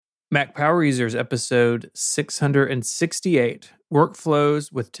Mac Power Users, episode 668,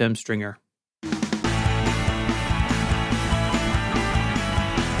 Workflows with Tim Stringer.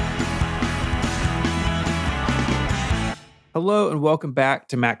 Hello and welcome back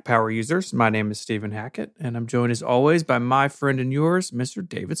to Mac Power Users. My name is Stephen Hackett, and I'm joined as always by my friend and yours, Mr.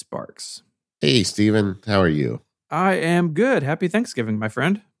 David Sparks. Hey, Stephen. How are you? I am good. Happy Thanksgiving, my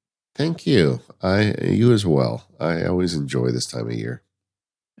friend. Thank you. You as well. I always enjoy this time of year.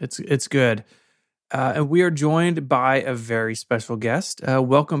 It's good. And we are joined by a very special guest.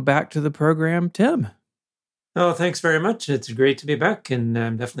 Welcome back to the program, Tim. Oh, thanks very much. It's great to be back, and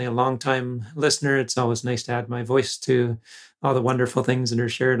I'm definitely a long-time listener. It's always nice to add my voice to all the wonderful things that are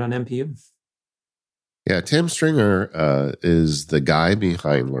shared on MPU. Yeah, Tim Stringer is the guy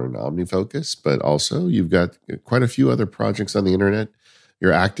behind Learn OmniFocus, but also you've got quite a few other projects on the internet.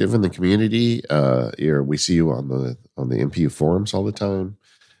 You're active in the community. We see you on the MPU forums all the time.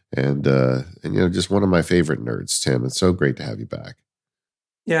 And just one of my favorite nerds, Tim. It's so great to have you back.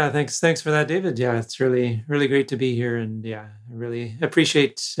 Yeah, thanks for that, David. Yeah, it's really, really great to be here. And yeah, I really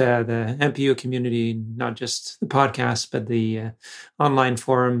appreciate the MPU community, not just the podcast, but the online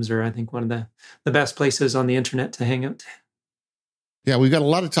forums are, I think, one of the best places on the internet to hang out. Yeah, we've got a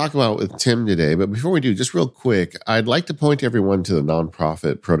lot to talk about with Tim today. But before we do, just real quick, I'd like to point everyone to the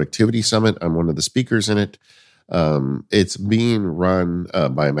Nonprofit Productivity Summit. I'm one of the speakers in it. It's being run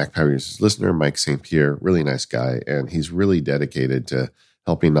by a Mac Power Users listener, Mike St. Pierre, really nice guy, and he's really dedicated to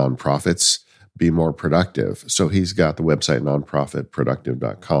helping nonprofits be more productive. So he's got the website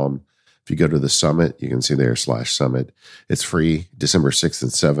nonprofitproductive.com. If you go to the summit, you can see there /summit. It's free, December 6th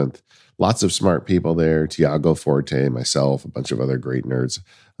and 7th. Lots of smart people there. Tiago Forte, myself, a bunch of other great nerds.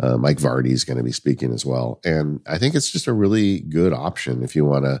 Mike Vardy is going to be speaking as well. And I think it's just a really good option if you're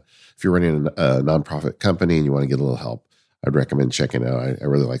running a nonprofit company and you want to get a little help. I'd recommend checking it out. I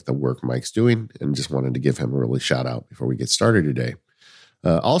really like the work Mike's doing and just wanted to give him a really shout out before we get started today.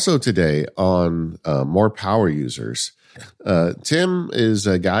 Also today on More Power Users, Tim is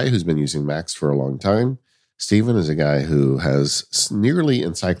a guy who's been using Macs for a long time. Stephen is a guy who has nearly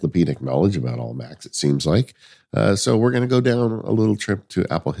encyclopedic knowledge about all Macs, it seems like. So we're going to go down a little trip to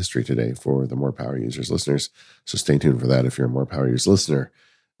Apple history today for the More Power Users listeners. So stay tuned for that if you're a More Power Users listener.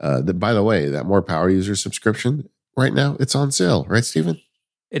 By the way, that More Power Users subscription, right now, it's on sale. Right, Stephen?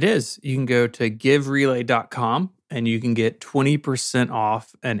 It is. You can go to giverelay.com and you can get 20%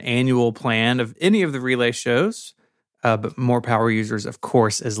 off an annual plan of any of the Relay shows. But More Power Users, of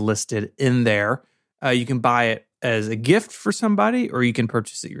course, is listed in there. You can buy it as a gift for somebody, or you can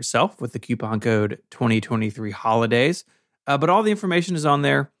purchase it yourself with the coupon code 2023 holidays. But all the information is on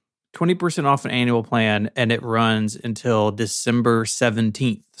there. 20% off an annual plan, and it runs until December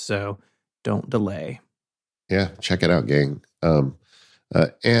 17th. So don't delay. Yeah, check it out, gang.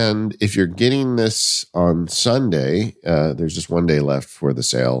 And if you're getting this on Sunday, there's just one day left for the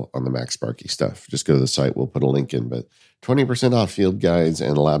sale on the Mac Sparky stuff. Just go to the site. We'll put a link in, but 20% off field guides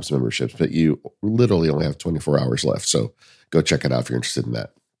and labs memberships, but you literally only have 24 hours left. So go check it out if you're interested in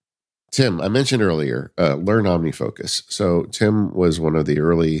that. Tim, I mentioned earlier, Learn OmniFocus. So Tim was one of the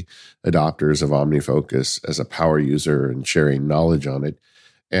early adopters of OmniFocus as a power user and sharing knowledge on it.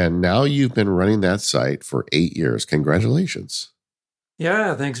 And now you've been running that site for 8 years. Congratulations.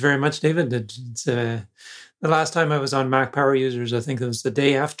 Yeah, thanks very much, David. It's, the last time I was on Mac Power Users, I think it was the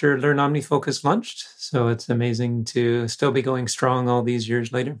day after Learn OmniFocus launched. So it's amazing to still be going strong all these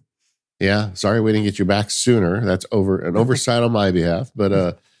years later. Yeah, sorry we didn't get you back sooner. That's an oversight on my behalf, but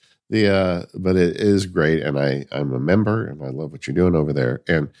but it is great, and I'm a member, and I love what you're doing over there.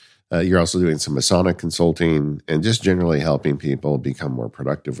 And you're also doing some Masonic consulting and just generally helping people become more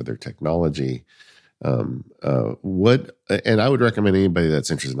productive with their technology. And I would recommend anybody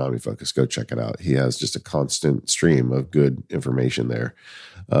that's interested in OmniFocus, go check it out. He has just a constant stream of good information there.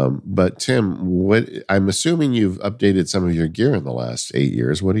 But Tim, I'm assuming you've updated some of your gear in the last 8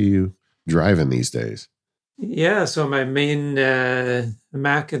 years. What are you driving these days? Yeah, so my main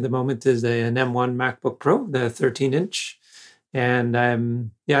Mac at the moment is an M1 MacBook Pro, the 13-inch. And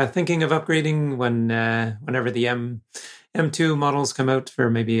I'm thinking of upgrading whenever the M2 models come out for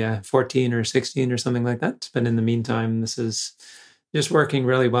maybe a 14 or 16 or something like that. But in the meantime, this is just working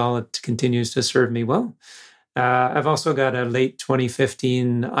really well. It continues to serve me well. I've also got a late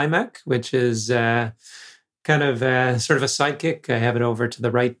 2015 iMac, which is kind of sort of a sidekick. I have it over to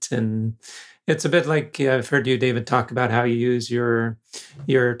the right, and it's a bit like I've heard you, David, talk about how you use your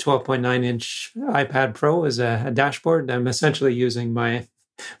 12.9-inch iPad Pro as a dashboard. I'm essentially using my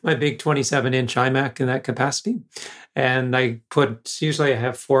big 27-inch iMac in that capacity. And usually I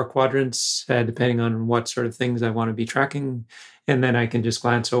have 4 quadrants, depending on what sort of things I want to be tracking. and then I can just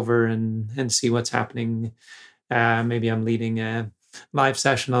glance over and see what's happening. Maybe I'm leading a live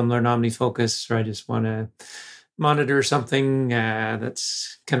session on Learn OmniFocus, or I just want to monitor something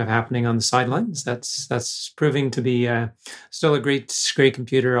that's kind of happening on the sidelines. That's proving to be still a great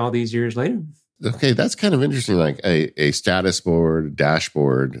computer all these years later. Okay, that's kind of interesting, like a status board,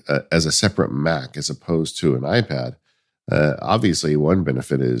 dashboard as a separate Mac as opposed to an iPad. Obviously, one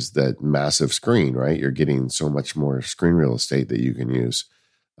benefit is that massive screen, right? You're getting so much more screen real estate that you can use.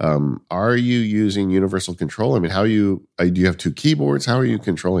 Are you using universal control? I mean, do you have two keyboards? How are you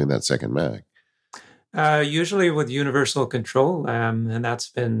controlling that second Mac? Usually with universal control, and that's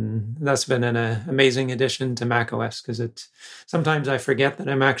been an amazing addition to macOS, because sometimes I forget that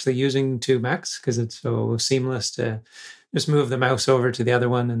I'm actually using two Macs because it's so seamless to just move the mouse over to the other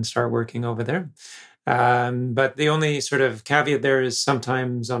one and start working over there. But the only sort of caveat there is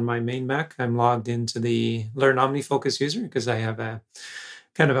sometimes on my main Mac, I'm logged into the Learn OmniFocus user because I have a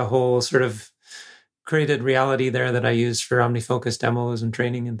kind of a whole sort of created reality there that I use for OmniFocus demos and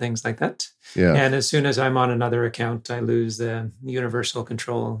training and things like that. Yeah. And as soon as I'm on another account, I lose the universal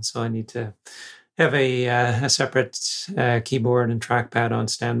control. So I need to have a separate keyboard and trackpad on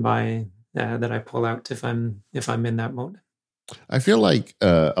standby that I pull out if I'm in that mode. I feel like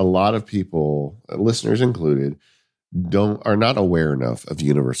a lot of people, listeners included, are not aware enough of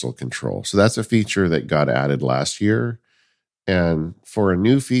universal control. So that's a feature that got added last year. And for a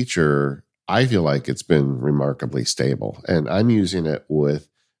new feature, I feel like it's been remarkably stable. And I'm using it with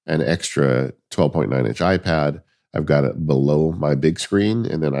an extra 12.9-inch iPad. I've got it below my big screen.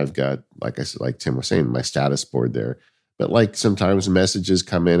 And then I've got, like I said, like Tim was saying, my status board there. But like sometimes messages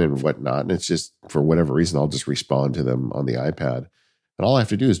come in and whatnot, and it's just, for whatever reason, I'll just respond to them on the iPad. And all I have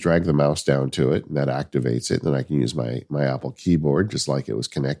to do is drag the mouse down to it, and that activates it. And then I can use my Apple keyboard just like it was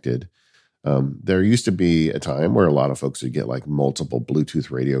connected. There used to be a time where a lot of folks would get like multiple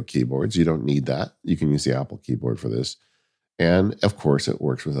Bluetooth radio keyboards. You don't need that. You can use the Apple keyboard for this. And of course, it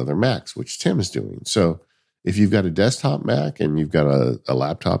works with other Macs, which Tim is doing. So if you've got a desktop Mac and you've got a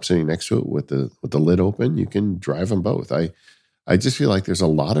laptop sitting next to it with the lid open, you can drive them both. I just feel like there's a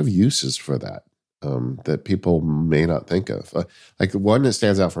lot of uses for that that people may not think of. Like the one that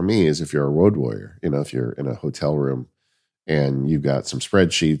stands out for me is if you're a road warrior, if you're in a hotel room and you've got some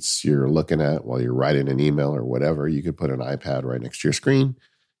spreadsheets you're looking at while you're writing an email or whatever, you could put an iPad right next to your screen.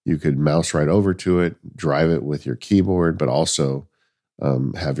 You could mouse right over to it, drive it with your keyboard, but also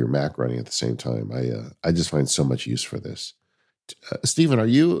have your Mac running at the same time. I just find so much use for this. Stephen, do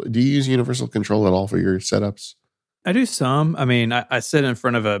you use universal control at all for your setups? I do some. I mean, I sit in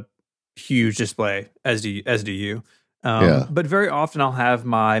front of a huge display, as do you. But very often I'll have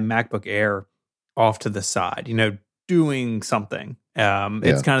my MacBook Air off to the side, doing something.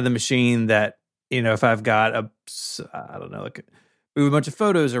 It's kind of the machine that, if I've got like move a bunch of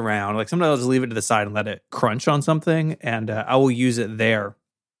photos around, like sometimes I'll just leave it to the side and let it crunch on something, and I will use it there.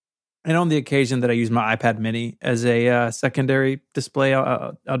 And on the occasion that I use my iPad mini as a secondary display,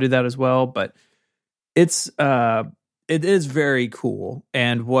 I'll do that as well. But it is very cool.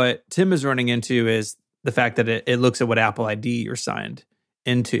 And what Tim is running into is the fact that it looks at what Apple ID you're signed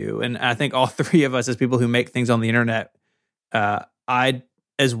into. And I think all three of us, as people who make things on the internet, I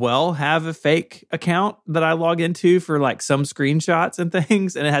as well have a fake account that I log into for like some screenshots and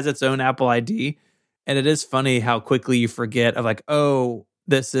things, and it has its own Apple ID. And it is funny how quickly you forget of like, oh,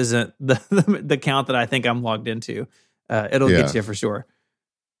 this isn't the account that I think I'm logged into. It'll get you for sure.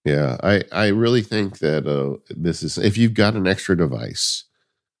 Yeah, I really think that this is, if you've got an extra device,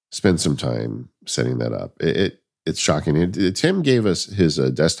 spend some time setting that up. It's shocking. Tim gave us his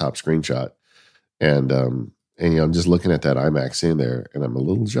desktop screenshot, and I'm just looking at that iMac sitting there, and I'm a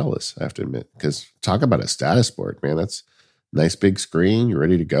little jealous, I have to admit, because talk about a status board, man. That's nice big screen. You're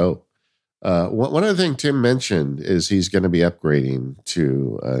ready to go. One other thing Tim mentioned is he's going to be upgrading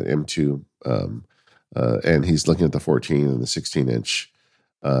to M2, and he's looking at the 14 and the 16-inch.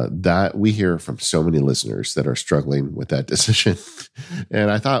 That we hear from so many listeners that are struggling with that decision.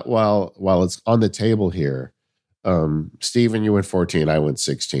 And I thought, while it's on the table here, Stephen, you went 14, I went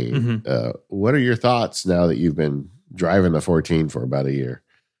 16. Mm-hmm. What are your thoughts now that you've been driving the 14 for about a year?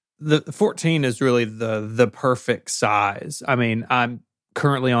 The 14 is really the perfect size. I mean, I'm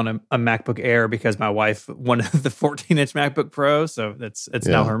currently on a MacBook Air because my wife wanted the 14-inch MacBook Pro, so it's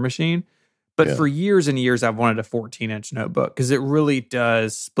now her machine. But for years and years, I've wanted a 14-inch notebook because it really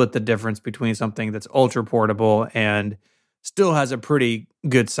does split the difference between something that's ultra portable and still has a pretty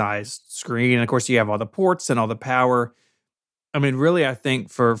good sized screen. And of course, you have all the ports and all the power. I mean, really, I think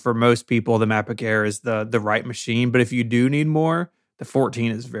for most people, the MacBook Air is the right machine. But if you do need more, the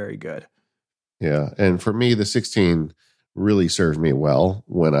 14 is very good. Yeah. And for me, the 16 really served me well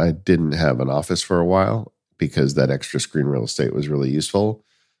when I didn't have an office for a while, because that extra screen real estate was really useful.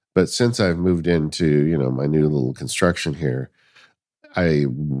 But since I've moved into, my new little construction here, I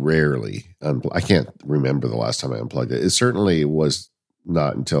rarely I can't remember the last time I unplugged it. It certainly was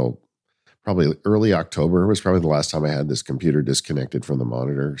not until probably early October was probably the last time I had this computer disconnected from the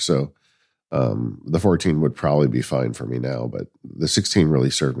monitor. So the 14 would probably be fine for me now, but the 16 really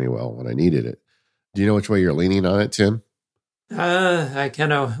served me well when I needed it. Do you know which way you're leaning on it, Tim? I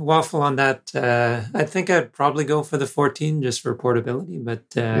kind of waffle on that. I think I'd probably go for the 14 just for portability, but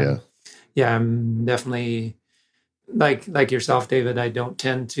yeah, I'm definitely like yourself, David. I don't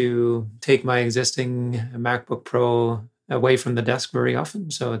tend to take my existing MacBook Pro away from the desk very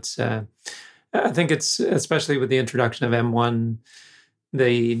often. So it's, I think it's, especially with the introduction of M1,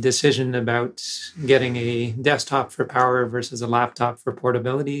 the decision about getting a desktop for power versus a laptop for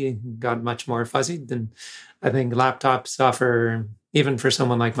portability got much more fuzzy. And I think laptops offer, even for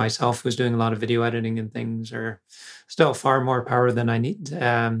someone like myself who's doing a lot of video editing and things, are still far more power than I need.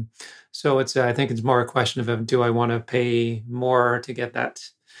 So it's, I think it's more a question of, do I want to pay more to get that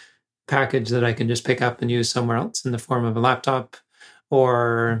package that I can just pick up and use somewhere else in the form of a laptop,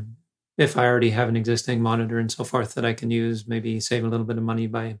 or if I already have an existing monitor and so forth that I can use, maybe save a little bit of money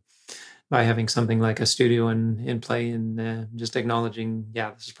by having something like a studio in play, and just acknowledging,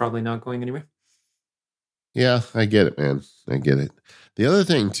 this is probably not going anywhere. Yeah, I get it, man. I get it. The other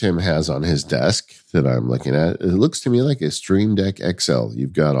thing Tim has on his desk that I'm looking at, it looks to me like a Stream Deck XL.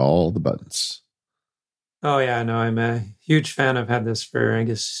 You've got all the buttons. Oh, yeah, no, I'm a huge fan. I've had this for, I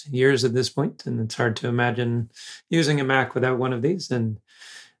guess, years at this point, and it's hard to imagine using a Mac without one of these. And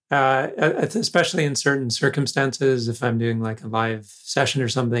especially in certain circumstances, if I'm doing like a live session or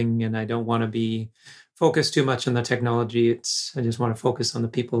something and I don't want to be focused too much on the technology, I just want to focus on the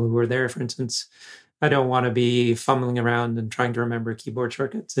people who are there, for instance. I don't want to be fumbling around and trying to remember keyboard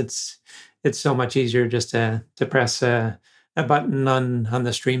shortcuts. It's so much easier just to press a button on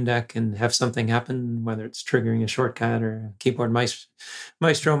the Stream Deck and have something happen, whether it's triggering a shortcut or a keyboard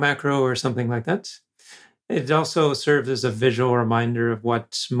maestro macro or something like that. It also serves as a visual reminder of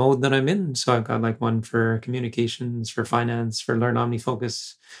what mode that I'm in. So I've got like one for communications, for finance, for Learn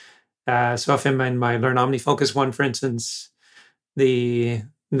OmniFocus. So if I'm in my Learn OmniFocus one, for instance, the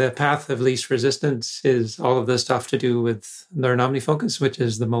path of least resistance is all of the stuff to do with Learn OmniFocus, which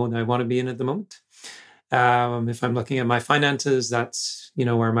is the mode I want to be in at the moment. If I'm looking at my finances, that's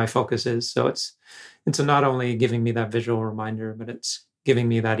where my focus is. So it's not only giving me that visual reminder, but it's giving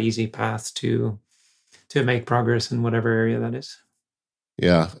me that easy path to make progress in whatever area that is.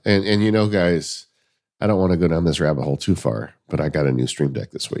 Yeah, and guys, I don't want to go down this rabbit hole too far, but I got a new Stream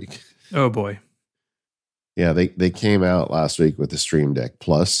Deck this week. Oh boy. Yeah, they came out last week with the Stream Deck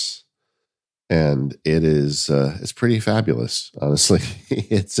Plus, and it is it's pretty fabulous, honestly.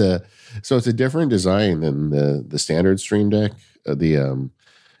 It's a different design than the standard Stream Deck.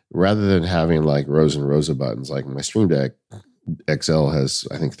 Rather than having like rows and rows of buttons, like my Stream Deck XL has,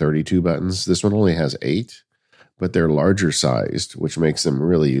 I think, 32 buttons. This one only has 8, but they're larger sized, which makes them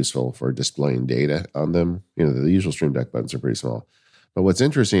really useful for displaying data on them. The usual Stream Deck buttons are pretty small. But what's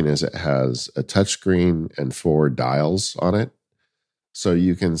interesting is it has a touchscreen and 4 dials on it. So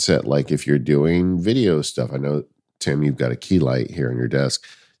you can set, like, if you're doing video stuff, I know, Tim, you've got a key light here on your desk.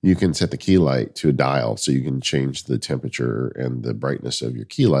 You can set the key light to a dial, so you can change the temperature and the brightness of your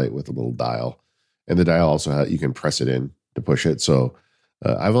key light with a little dial. And the dial also you can press it in to push it. So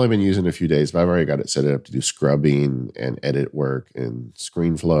I've only been using it a few days, but I've already got it set up to do scrubbing and edit work and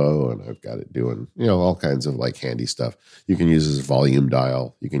ScreenFlow, and I've got it doing all kinds of like handy stuff. You can use it as a volume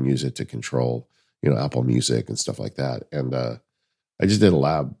dial. You can use it to control Apple Music and stuff like that. And I just did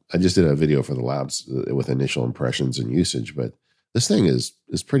a video for the labs with initial impressions and usage, but this thing is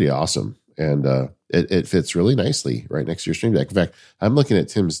pretty awesome. And it fits really nicely right next to your Stream Deck. In fact, I'm looking at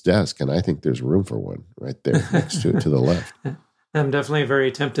Tim's desk, and I think there's room for one right there next to it to the left. I'm definitely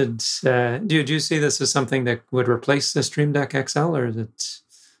very tempted. Do you see this as something that would replace the Stream Deck XL, or is it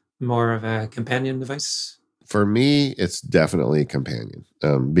more of a companion device? For me, it's definitely a companion,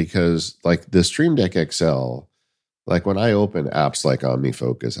 because like the Stream Deck XL, like when I open apps like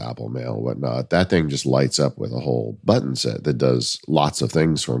OmniFocus, Apple Mail, whatnot, that thing just lights up with a whole button set that does lots of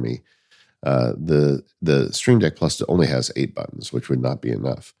things for me. The Stream Deck Plus only has 8 buttons, which would not be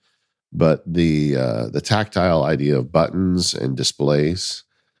enough. But the tactile idea of buttons and displays,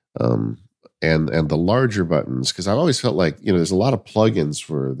 and the larger buttons, because I've always felt like there's a lot of plugins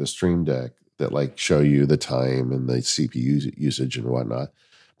for the Stream Deck that like show you the time and the CPU usage and whatnot,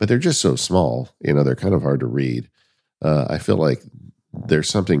 but they're just so small. They're kind of hard to read. I feel like there's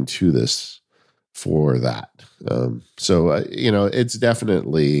something to this for that. It's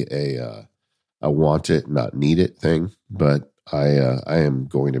definitely a want it, not need it thing, but I am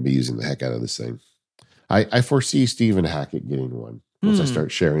going to be using the heck out of this thing. I foresee Stephen Hackett getting one once I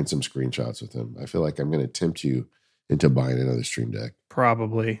start sharing some screenshots with him. I feel like I'm going to tempt you into buying another Stream Deck.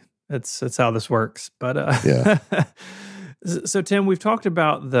 Probably. That's how this works. But yeah. So Tim, we've talked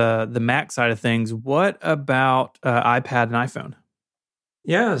about the Mac side of things. What about iPad and iPhone?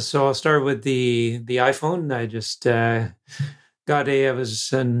 Yeah, so I'll start with the iPhone. I just I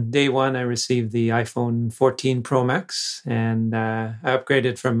was on day one, I received the iPhone 14 Pro Max, and I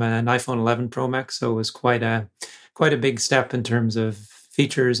upgraded from an iPhone 11 Pro Max, so it was quite a big step in terms of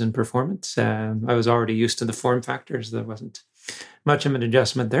features and performance. I was already used to the form factors. There wasn't much of an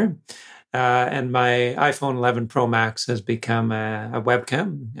adjustment there. And my iPhone 11 Pro Max has become a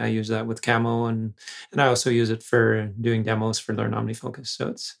webcam. I use that with Camo, and I also use it for doing demos for Learn OmniFocus.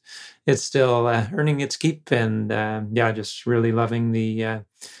 So it's still earning its keep, and just really loving the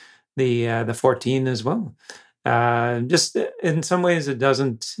 14 as well. Just in some ways, it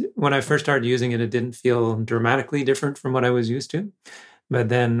doesn't. When I first started using it, it didn't feel dramatically different from what I was used to. But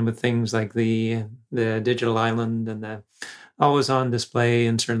then with things like the digital island and the always on display,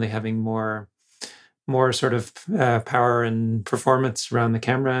 and certainly having more sort of power and performance around the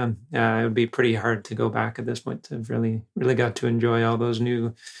camera, it would be pretty hard to go back at this point. I've really got to enjoy all those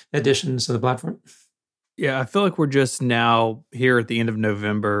new additions to the platform. Yeah, I feel like we're just now here at the end of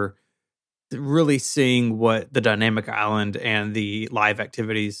November really seeing what the dynamic island and the live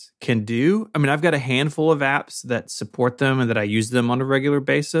activities can do. I mean, I've got a handful of apps that support them and that I use them on a regular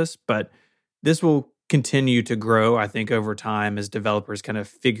basis, but this will continue to grow, I think, over time as developers kind of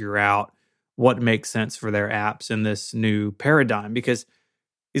figure out what makes sense for their apps in this new paradigm. Because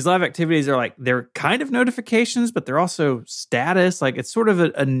these live activities are like, they're kind of notifications, but they're also status. Like, it's sort of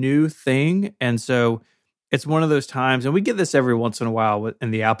a new thing. And so it's one of those times, and we get this every once in a while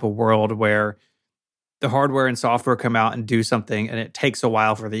in the Apple world, where the hardware and software come out and do something, and it takes a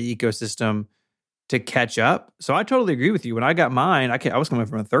while for the ecosystem to catch up. So I totally agree with you. When I got mine, I was coming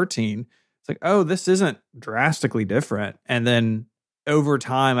from a 13. It's like, oh, this isn't drastically different. And then over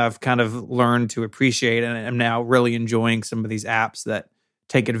time, I've kind of learned to appreciate, and I'm now really enjoying some of these apps that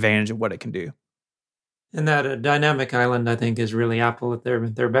take advantage of what it can do. And that dynamic island, I think, is really Apple at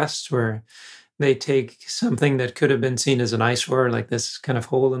their best, where they take something that could have been seen as an eyesore, like this kind of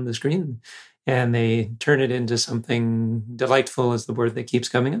hole in the screen, and they turn it into something delightful, is the word that keeps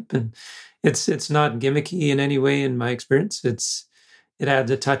coming up. And it's not gimmicky in any way in my experience. It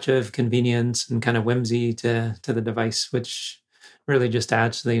adds a touch of convenience and kind of whimsy to the device, which really just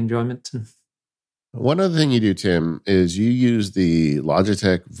adds to the enjoyment. One other thing you do, Tim, is you use the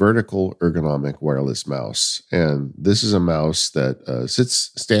Logitech vertical ergonomic wireless mouse. And this is a mouse that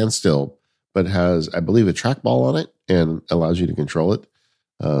stands still, but has, I believe, a trackball on it and allows you to control it.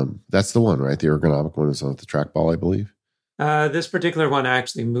 That's the one, right? The ergonomic one is on the trackball, I believe. This particular one I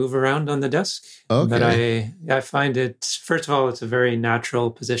actually move around on the desk. Okay. But I find it, first of all, it's a very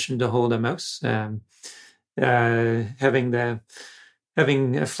natural position to hold a mouse. Having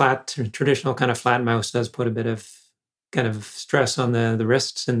a flat, traditional kind of flat mouse does put a bit of kind of stress on the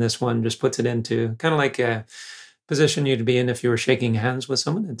wrists, and this one just puts it into kind of like a position you'd be in if you were shaking hands with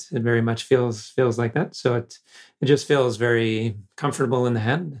someone. It very much feels like that. So it just feels very comfortable in the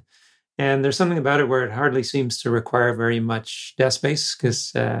hand. And there's something about it where it hardly seems to require very much desk space,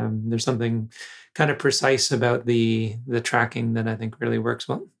 because there's something kind of precise about the tracking that I think really works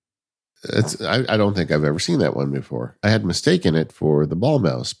well. I don't think I've ever seen that one before. I had mistaken it for the ball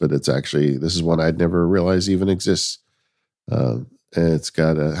mouse, but this is one I'd never realized even exists. It's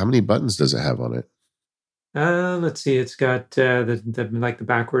got how many buttons does it have on it? Let's see. It's got the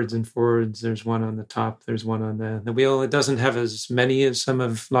backwards and forwards. There's one on the top. There's one on the wheel. It doesn't have as many as some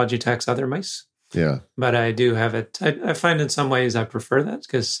of Logitech's other mice. Yeah. But I do have it. I find in some ways I prefer that,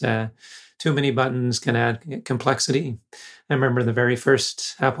 because too many buttons can add complexity. I remember the very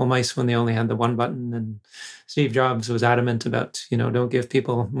first Apple mice when they only had the one button, and Steve Jobs was adamant about, don't give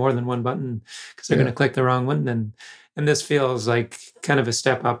people more than one button because they're going to click the wrong one. And this feels like kind of a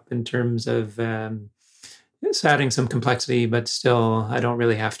step up in terms of it's adding some complexity, but still I don't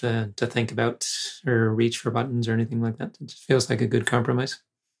really have to think about or reach for buttons or anything like that. It just feels like a good compromise.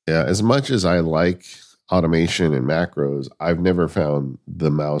 Yeah, as much as I like automation and macros, I've never found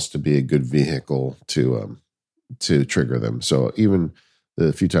the mouse to be a good vehicle to trigger them. So even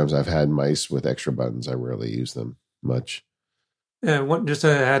the few times I've had mice with extra buttons, I rarely use them much. Just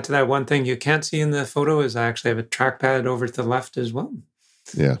to add to that, one thing you can't see in the photo is I actually have a trackpad over to the left as well.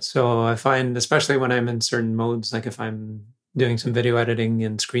 Yeah. So I find, especially when I'm in certain modes, like if I'm doing some video editing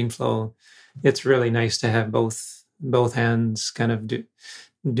in ScreenFlow, it's really nice to have both hands kind of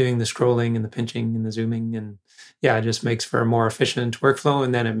doing the scrolling and the pinching and the zooming, and yeah, it just makes for a more efficient workflow.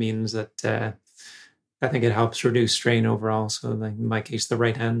 And then it means that I think it helps reduce strain overall. So like in my case, the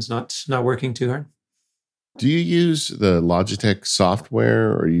right hand's not working too hard. Do you use the Logitech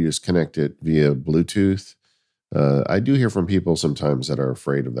software, or you just connect it via Bluetooth? I do hear from people sometimes that are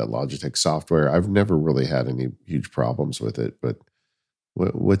afraid of that Logitech software. I've never really had any huge problems with it, but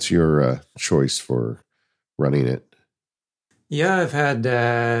what's your choice for running it? Yeah, I've had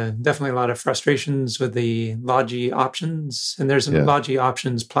definitely a lot of frustrations with the Logi options, and there's a Logi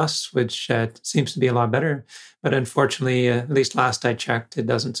Options Plus, which seems to be a lot better. But unfortunately, at least last I checked, it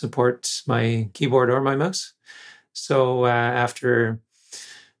doesn't support my keyboard or my mouse. So after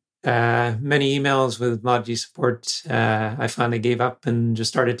many emails with Logi support, I finally gave up and just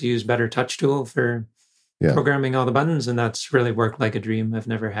started to use Better Touch Tool for programming all the buttons, and that's really worked like a dream. I've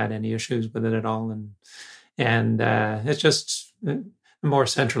never had any issues with it at all, and it's just a more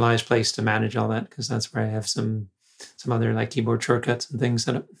centralized place to manage all that, because that's where I have some other like keyboard shortcuts and things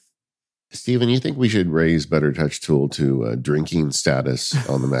set up. Stephen, you think we should raise Better Touch Tool to drinking status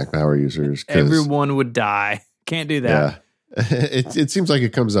on the Mac Power users? Everyone would die. Can't do that. Yeah, it seems like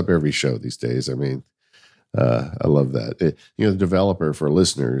it comes up every show these days. I mean, I love that. The developer, for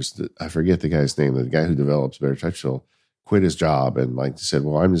listeners, I forget the guy's name, the guy who develops Better Touch Tool, quit his job and said,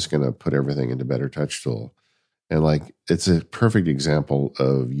 well, I'm just going to put everything into Better Touch Tool. And it's a perfect example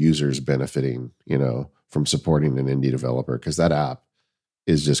of users benefiting, from supporting an indie developer, because that app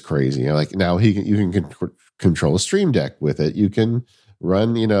is just crazy. Now you can control a Stream Deck with it. You can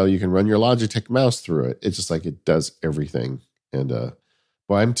run, your Logitech mouse through it. It's just it does everything. And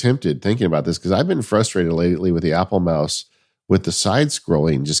I'm tempted thinking about this, because I've been frustrated lately with the Apple mouse, with the side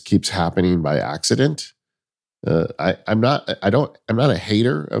scrolling just keeps happening by accident. I'm not a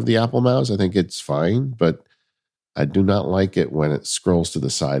hater of the Apple mouse. I think it's fine, but I do not like it when it scrolls to the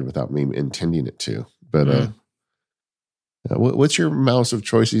side without me intending it to. But what's your mouse of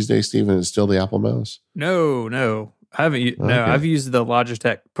choice these days, Stephen? Is it still the Apple mouse? No. I haven't. No, I've used the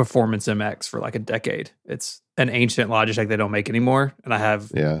Logitech Performance MX for a decade. It's an ancient Logitech they don't make anymore, and I have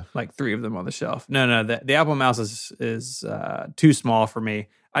 3 of them on the shelf. No, the Apple mouse is too small for me.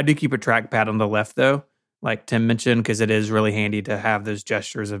 I do keep a trackpad on the left though, like Tim mentioned, because it is really handy to have those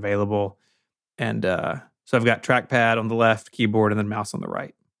gestures available. And so I've got trackpad on the left, keyboard, and then mouse on the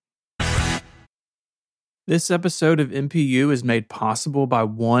right. This episode of MPU is made possible by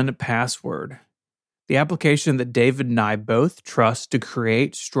 1Password, the application that David and I both trust to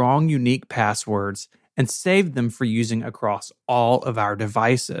create strong, unique passwords and save them for using across all of our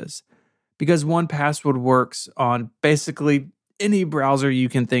devices. Because 1Password works on basically any browser you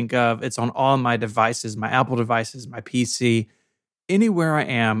can think of. It's on all my devices, my Apple devices, my PC. Anywhere I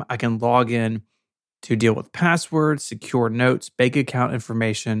am, I can log in to deal with passwords, secure notes, bank account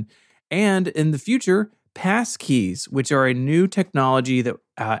information, and in the future, passkeys, which are a new technology that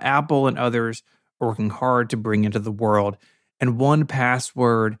Apple and others are working hard to bring into the world. And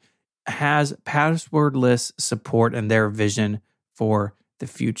 1Password has passwordless support in their vision for the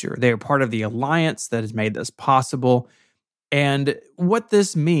future. They are part of the alliance that has made this possible. And what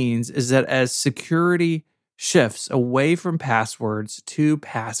this means is that as security shifts away from passwords to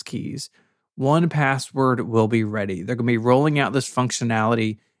passkeys, 1Password will be ready. They're going to be rolling out this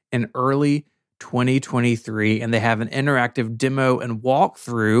functionality in early 2023, and they have an interactive demo and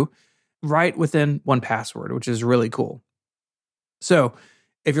walkthrough right within 1Password, which is really cool. So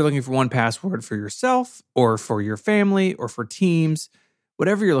if you're looking for 1Password for yourself or for your family or for teams,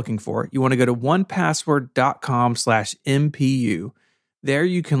 whatever you're looking for, you want to go to onepassword.com/MPU. There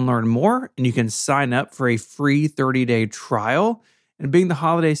you can learn more, and you can sign up for a free 30-day trial. And being the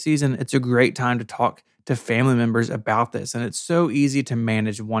holiday season, it's a great time to talk to family members about this. And it's so easy to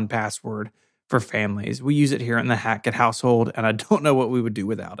manage 1Password for families. We use it here in the Hackett household, and I don't know what we would do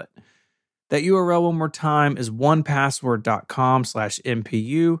without it. That URL one more time is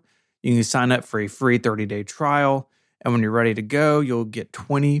onepassword.com/MPU. You can sign up for a free 30-day trial. And when you're ready to go, you'll get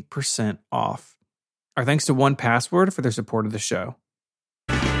 20% off. Our thanks to 1Password for their support of the show.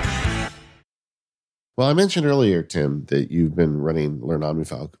 Well, I mentioned earlier, Tim, that you've been running Learn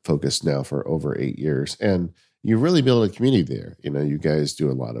OmniFocus now for over 8 years, and you really build a community there. You guys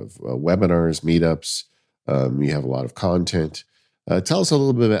do a lot of webinars, meetups. You have a lot of content. Tell us a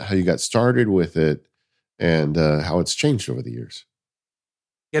little bit about how you got started with it and how it's changed over the years.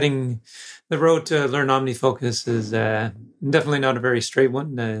 Getting the road to learn OmniFocus is definitely not a very straight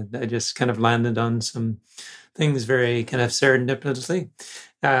one. I just kind of landed on some things very kind of serendipitously.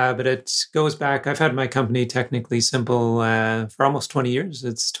 But it goes back. I've had my company Technically Simple for almost 20 years.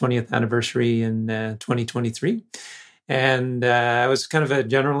 It's 20th anniversary in 2023. And I was kind of a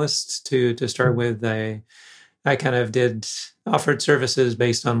generalist to start with. I kind of offered services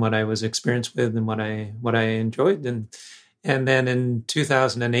based on what I was experienced with and what I enjoyed. And then in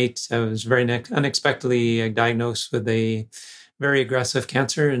 2008, I was very unexpectedly diagnosed with a very aggressive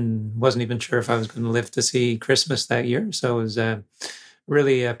cancer and wasn't even sure if I was going to live to see Christmas that year. So it was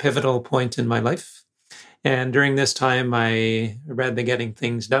really a pivotal point in my life. And during this time, I read the Getting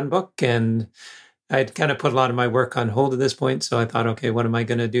Things Done book, and I'd kind of put a lot of my work on hold at this point. So I thought, okay, what am I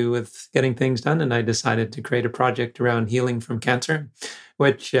going to do with getting things done? And I decided to create a project around healing from cancer,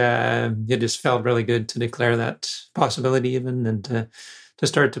 which it just felt really good to declare that possibility even, and to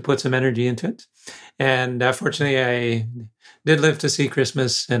start to put some energy into it. And fortunately, I did live to see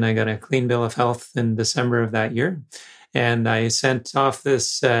Christmas, and I got a clean bill of health in December of that year. And I sent off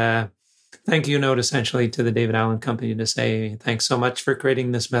this thank you note essentially to the David Allen Company to say, thanks so much for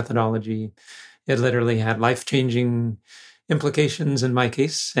creating this methodology. It literally had life-changing implications in my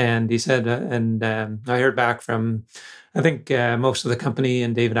case. And he said, I heard back from, I think, most of the company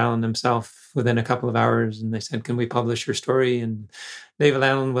and David Allen himself within a couple of hours. And they said, can we publish your story? And David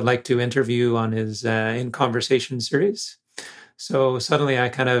Allen would like to interview on his In Conversation series. So suddenly I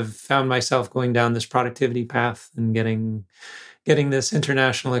kind of found myself going down this productivity path and getting this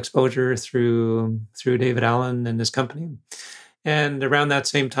international exposure through David Allen and his company. And around that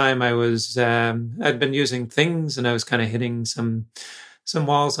same time, I was I'd been using Things, and I was kind of hitting some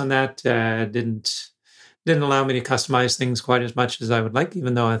walls on that. Didn't allow me to customize things quite as much as I would like,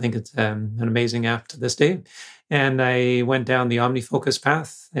 even though I think it's an amazing app to this day. And I went down the OmniFocus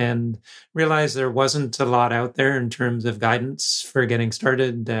path and realized there wasn't a lot out there in terms of guidance for getting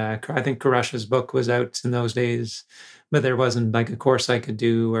started. I think Karash's book was out in those days, but there wasn't like a course I could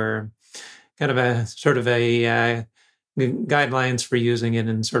do or kind of a sort of a guidelines for using it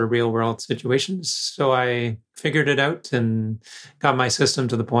in sort of real world situations. So I figured it out and got my system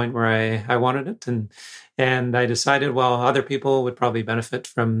to the point where I wanted it. And I decided, well, other people would probably benefit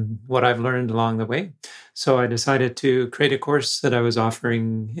from what I've learned along the way. So I decided to create a course that I was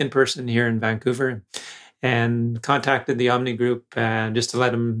offering in person here in Vancouver, and contacted the Omni Group just to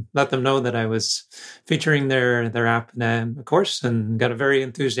let them know that I was featuring their app in a course, and got a very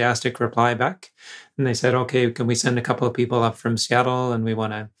enthusiastic reply back. And they said, okay, can we send a couple of people up from Seattle, and we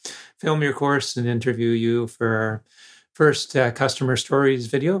want to film your course and interview you for our first customer stories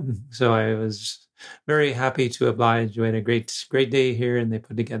video. So I was very happy to oblige. We had a great day here, and they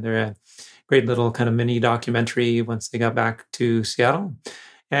put together a great little kind of mini documentary once they got back to Seattle.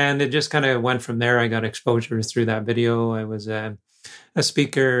 And it just kind of went from there. I got exposure through that video. I was a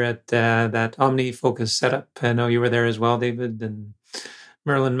speaker at that OmniFocus setup. I know you were there as well, David, and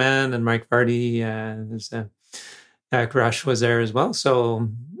Merlin Mann and Mike Vardy. Karash was there as well. So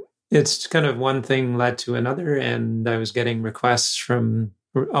it's kind of one thing led to another, and I was getting requests from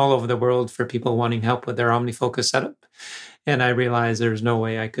all over the world for people wanting help with their OmniFocus setup. And I realized there's no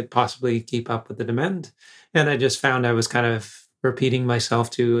way I could possibly keep up with the demand. And I just found I was kind of repeating myself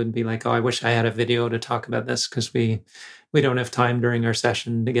too, and be like, oh, I wish I had a video to talk about this, because we don't have time during our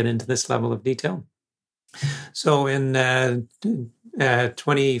session to get into this level of detail. So in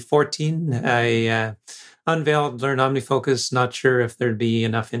 2014, I unveiled Learn OmniFocus, not sure if there'd be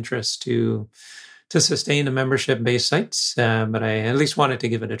enough interest to sustain a membership-based site, but I at least wanted to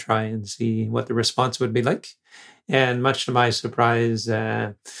give it a try and see what the response would be like. And much to my surprise,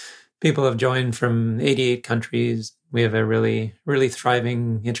 people have joined from 88 countries. We have a really, really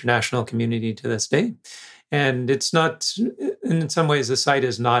thriving international community to this day. And it's not, in some ways, the site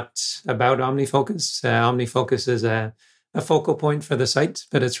is not about OmniFocus. OmniFocus is a focal point for the site,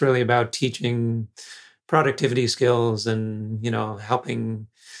 but it's really about teaching productivity skills and, helping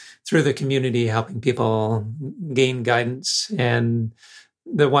through the community, helping people gain guidance. And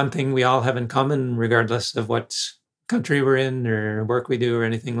the one thing we all have in common, regardless of what country we're in or work we do or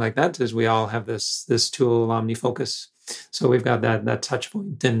anything like that, is we all have this tool, OmniFocus. So we've got that touch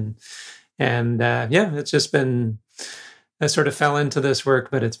point. And it's just been, I sort of fell into this work,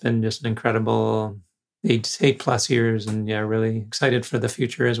 but it's been just an incredible 8+ years, and really excited for the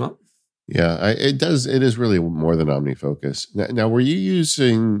future as well. Yeah, it is really more than OmniFocus. Now, were you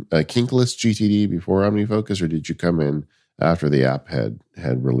using Kinkless GTD before OmniFocus, or did you come in after the app had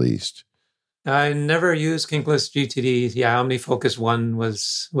released? I never used Kinkless GTD. Yeah, OmniFocus 1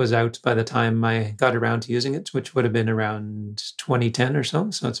 was out by the time I got around to using it, which would have been around 2010 or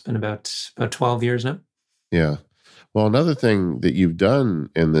so. So it's been about 12 years now. Yeah. Well, another thing that you've done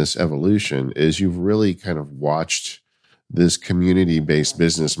in this evolution is you've really kind of watched this community-based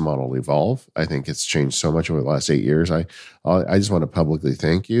business model evolve. I think it's changed so much over the last 8 years. I just want to publicly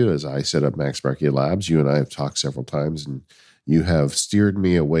thank you as I set up MacSparky Labs. You and I have talked several times, and you have steered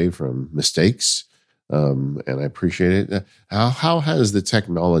me away from mistakes, and I appreciate it. How has the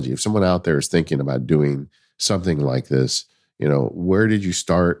technology, if someone out there is thinking about doing something like this, where did you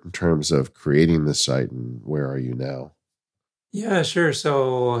start in terms of creating this site, and where are you now? Yeah, sure.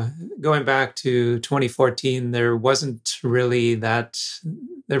 So going back to 2014, there weren't really that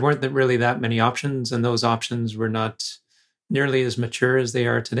many options, and those options were not nearly as mature as they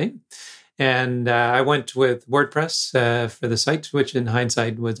are today. And I went with WordPress for the site, which in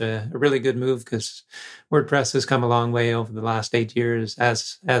hindsight was a really good move because WordPress has come a long way over the last 8 years,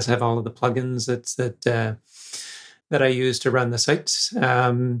 as have all of the plugins that I use to run the site.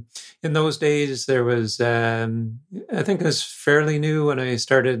 In those days, there was, I think it was fairly new when I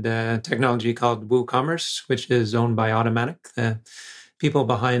started technology called WooCommerce, which is owned by Automattic, the people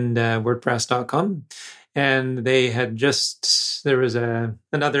behind WordPress.com. And there was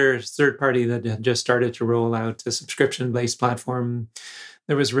another third party that had just started to roll out a subscription-based platform.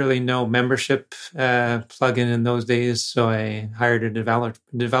 There was really no membership plugin in those days, so I hired a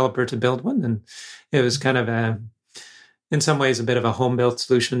developer to build one, and it was kind of in some ways a bit of a home-built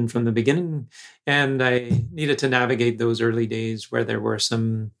solution from the beginning. And I needed to navigate those early days where there were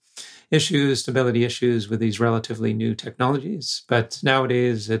some stability issues with these relatively new technologies. But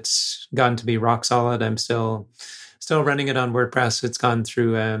nowadays it's gotten to be rock solid. I'm still running it on WordPress. It's gone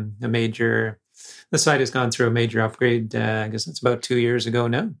through the site has gone through a major upgrade. I guess it's about 2 years ago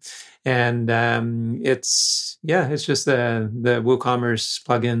now. And it's just the WooCommerce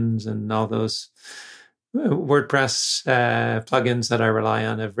plugins and all those WordPress plugins that I rely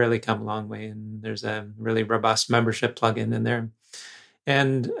on have really come a long way. And there's a really robust membership plugin in there.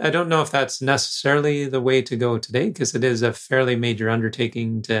 And I don't know if that's necessarily the way to go today, because it is a fairly major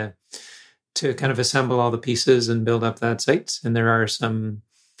undertaking to kind of assemble all the pieces and build up that site. And there are some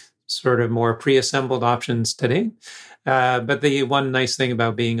sort of more pre-assembled options today. But the one nice thing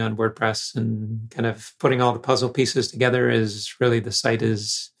about being on WordPress and kind of putting all the puzzle pieces together is really the site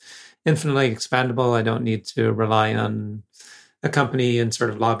is infinitely expandable. I don't need to rely on a company and sort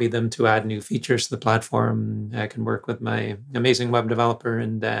of lobby them to add new features to the platform. I can work with my amazing web developer,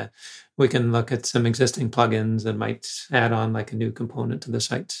 and we can look at some existing plugins and might add on like a new component to the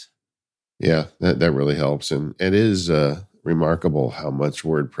site. Yeah, that really helps. And it is remarkable how much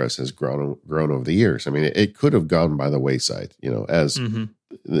WordPress has grown over the years. I mean, it could have gone by the wayside, as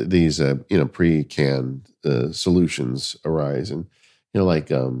these, pre-canned solutions arise. And,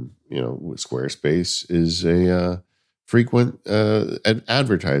 Squarespace is a frequent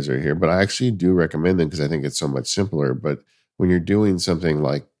advertiser here, but I actually do recommend them because I think it's so much simpler. But when you're doing something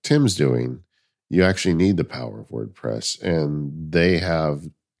like Tim's doing, you actually need the power of WordPress, and they have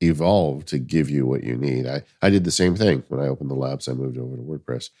evolved to give you what you need. I did the same thing when I opened the labs. I moved over to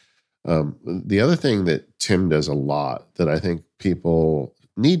WordPress. The other thing that Tim does a lot that I think people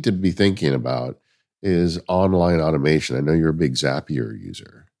need to be thinking about is online automation. I know you're a big Zapier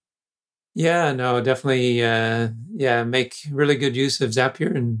user. Yeah, no, definitely. Make really good use of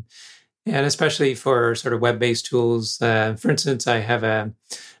Zapier, and especially for sort of web-based tools. For instance, I have a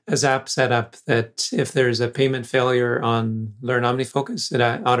Zap set up that if there's a payment failure on Learn OmniFocus, it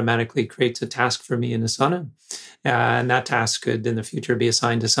automatically creates a task for me in Asana. And that task could in the future be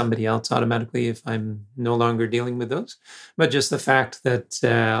assigned to somebody else automatically if I'm no longer dealing with those. But just the fact that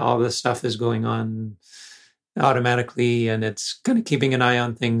all this stuff is going on automatically and it's kind of keeping an eye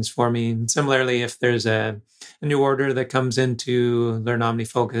on things for me. And similarly, if there's a new order that comes into Learn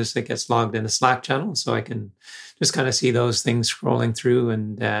OmniFocus, it gets logged in a Slack channel, so I can just kind of see those things scrolling through,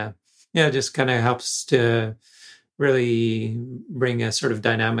 and just kind of helps to really bring a sort of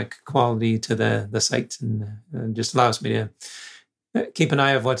dynamic quality to the site, and just allows me to keep an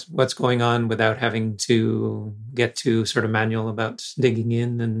eye of what's going on without having to get too sort of manual about digging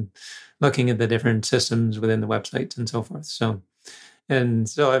in and looking at the different systems within the website and so forth. So I'm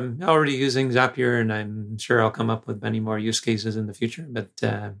already using Zapier, and I'm sure I'll come up with many more use cases in the future. But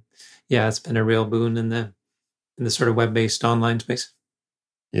it's been a real boon in the sort of web-based online space.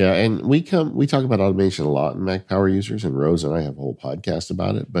 Yeah, and we talk about automation a lot in Mac Power Users, and Rose and I have a whole podcast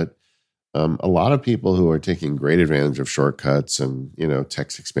about it. But a lot of people who are taking great advantage of shortcuts and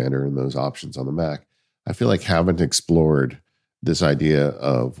text expander and those options on the Mac, I feel like haven't explored this idea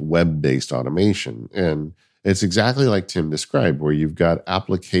of web-based automation. And it's exactly like Tim described, where you've got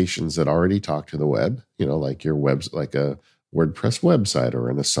applications that already talk to the web, like your webs, like a WordPress website or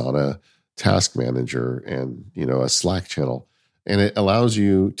an Asana task manager and, a Slack channel. And it allows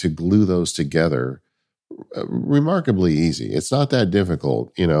you to glue those together remarkably easy. It's not that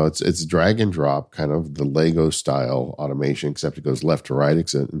difficult. It's drag and drop, kind of the Lego style automation, except it goes left to right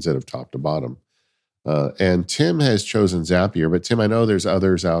instead of top to bottom. And Tim has chosen Zapier, but Tim, I know there's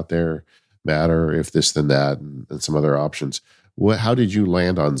others out there, Matter, If This Then That, and some other options. How did you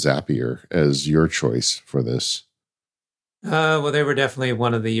land on Zapier as your choice for this? Well, they were definitely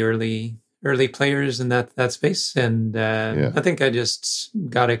one of the early players in that space, and I think I just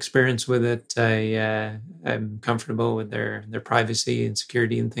got experience with it. I'm comfortable with their privacy and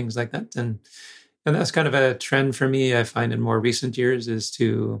security and things like that, and that's kind of a trend for me. I find in more recent years is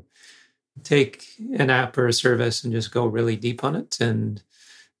to take an app or a service and just go really deep on it, and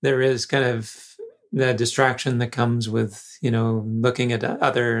there is kind of the distraction that comes with looking at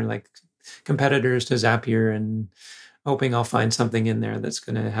other like competitors to Zapier and hoping I'll find something in there that's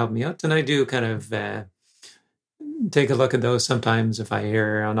going to help me out. And I do kind of take a look at those sometimes if I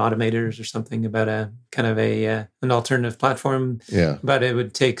hear on Automators or something about a kind of an alternative platform. Yeah. But it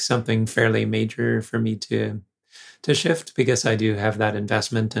would take something fairly major for me to shift, because I do have that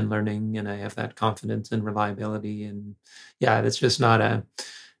investment in learning and I have that confidence and reliability. And yeah, it's just not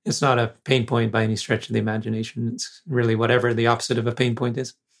a pain point by any stretch of the imagination. It's really whatever the opposite of a pain point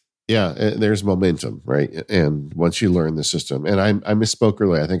is. Yeah, there's momentum, right? And once you learn the system, and I misspoke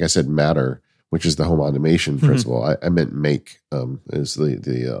earlier. I think I said Matter, which is the home automation principle. I meant Make is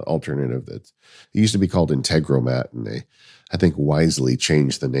the alternative. That it used to be called Integromat, and they, I think, wisely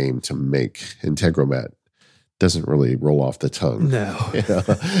changed the name to Make. Integromat doesn't really roll off the tongue. No.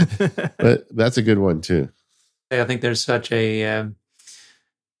 But that's a good one too. I think there's such an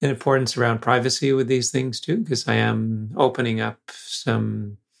importance around privacy with these things too, because I am opening up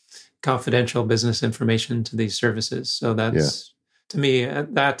some confidential business information to these services. So that's, to me,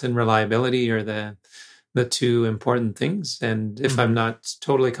 that and reliability are the two important things. And if I'm not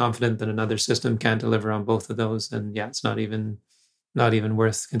totally confident that another system can deliver on both of those, then it's not even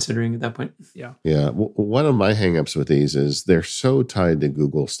worth considering at that point. Yeah. Yeah. One of my hangups with these is they're so tied to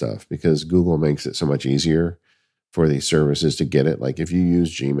Google stuff, because Google makes it so much easier for these services to get it. Like if you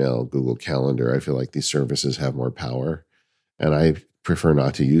use Gmail, Google Calendar, I feel like these services have more power, and I prefer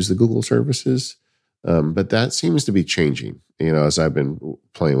not to use the Google services. But that seems to be changing. As I've been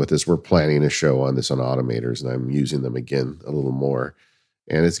playing with this, we're planning a show on this on Automators, and I'm using them again a little more.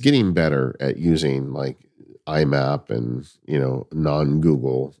 And it's getting better at using like IMAP and,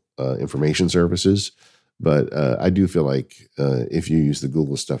 non-Google information services. But I do feel like if you use the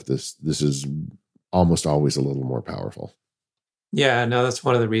Google stuff, this is almost always a little more powerful. Yeah, no, that's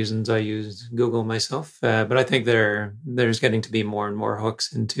one of the reasons I use Google myself. But I think there's getting to be more and more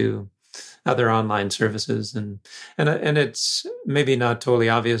hooks into other online services, and it's maybe not totally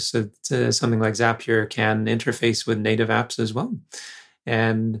obvious that something like Zapier can interface with native apps as well.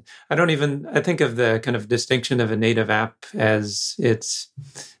 And I think of the kind of distinction of a native app as it's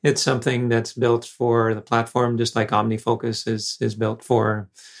something that's built for the platform, just like OmniFocus is built for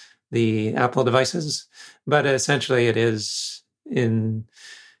the Apple devices. But essentially it is in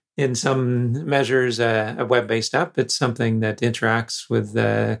some measures a web-based app. It's something that interacts with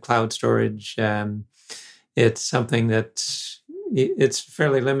cloud storage. It's something that it's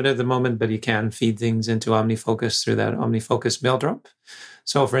fairly limited at the moment, but you can feed things into OmniFocus through that OmniFocus mail drop.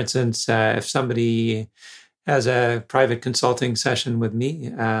 So for instance, if somebody has a private consulting session with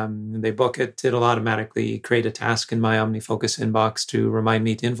me, they book it, it'll automatically create a task in my OmniFocus inbox to remind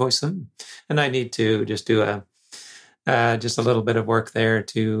me to invoice them. And I need to just do just a little bit of work there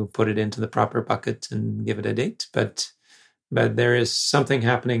to put it into the proper bucket and give it a date. But there is something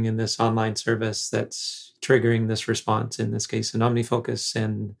happening in this online service that's triggering this response, in this case in OmniFocus,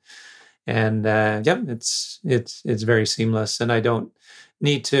 and it's very seamless, and I don't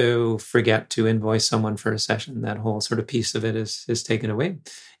need to forget to invoice someone for a session. That whole sort of piece of it is taken away,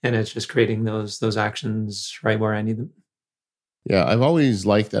 and it's just creating those actions right where I need them. Yeah, I've always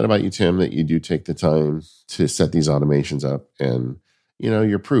liked that about you, Tim, that you do take the time to set these automations up, and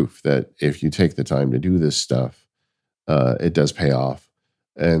you're proof that if you take the time to do this stuff, it does pay off.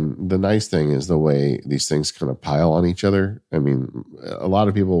 And the nice thing is the way these things kind of pile on each other. I mean, a lot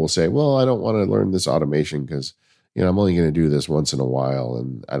of people will say, well, I don't want to learn this automation because, I'm only going to do this once in a while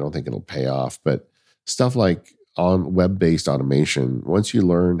and I don't think it'll pay off. But stuff like on web-based automation, once you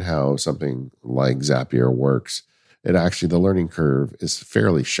learn how something like Zapier works, the learning curve is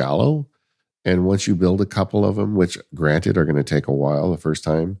fairly shallow. And once you build a couple of them, which granted are going to take a while the first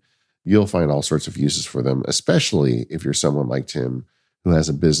time, you'll find all sorts of uses for them, especially if you're someone like Tim who has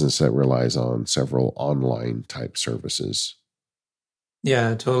a business that relies on several online type services.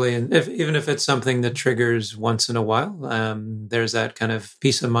 Yeah, totally. And even if it's something that triggers once in a while, there's that kind of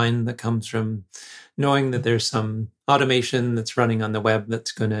peace of mind that comes from knowing that there's some automation that's running on the web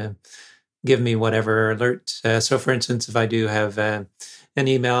that's going to give me whatever alert. So, for instance, if I do have an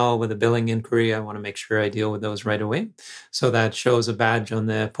email with a billing inquiry, I want to make sure I deal with those right away. So that shows a badge on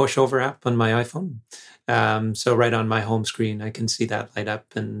the pushover app on my iPhone. So right on my home screen, I can see that light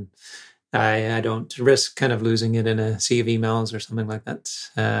up, and I don't risk kind of losing it in a sea of emails or something like that.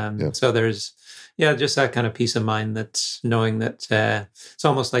 So there's, just that kind of peace of mind, that knowing that it's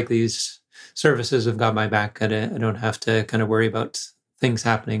almost like these services have got my back. I don't have to kind of worry about things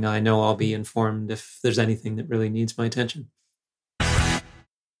happening. I know I'll be informed if there's anything that really needs my attention.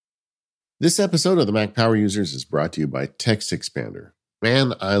 This episode of the Mac Power Users is brought to you by TextExpander.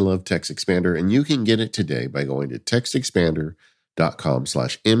 Man, I love TextExpander, and you can get it today by going to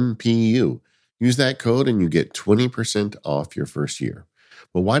textexpander.com/MPU. Use that code and you get 20% off your first year.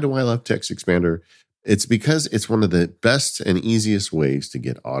 But why do I love TextExpander? It's because it's one of the best and easiest ways to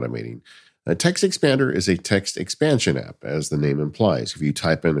get automating. TextExpander is a text expansion app, as the name implies. If you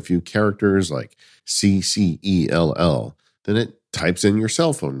type in a few characters like CCELL, then it types in your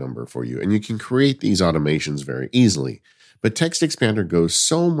cell phone number for you, and you can create these automations very easily. But TextExpander goes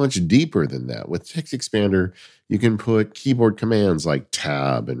so much deeper than that. With TextExpander, you can put keyboard commands like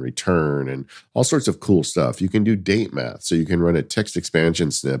tab and return and all sorts of cool stuff. You can do date math, so you can run a text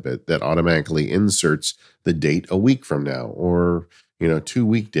expansion snippet that automatically inserts the date a week from now, or 2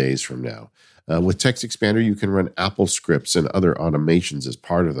 weekdays from now. With TextExpander, you can run Apple scripts and other automations as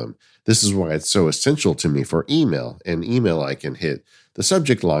part of them. This is why it's so essential to me for email. In email, I can hit the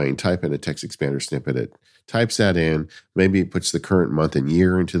subject line, type in a TextExpander snippet. It types that in. Maybe it puts the current month and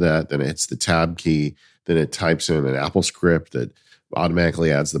year into that. Then it hits the tab key. Then it types in an Apple script that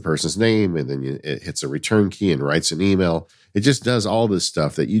automatically adds the person's name. And then it hits a return key and writes an email. It just does all this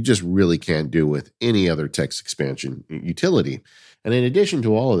stuff that you just really can't do with any other text expansion utility. And in addition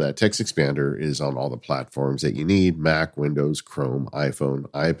to all of that, TextExpander is on all the platforms that you need: Mac, Windows, Chrome, iPhone,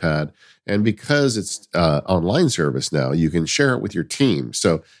 iPad. And because it's online service now, you can share it with your team.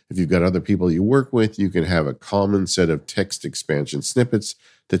 So if you've got other people you work with, you can have a common set of text expansion snippets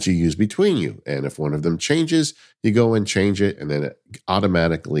that you use between you. And if one of them changes, you go and change it, and then it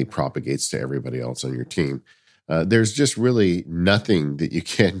automatically propagates to everybody else on your team. There's just really nothing that you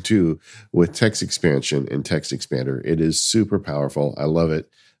can't do with text expansion and TextExpander. It is super powerful. I love it.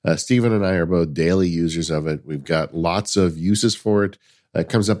 Stephen and I are both daily users of it. We've got lots of uses for it. It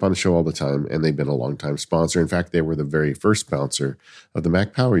comes up on the show all the time, and they've been a long-time sponsor. In fact, they were the very first sponsor of the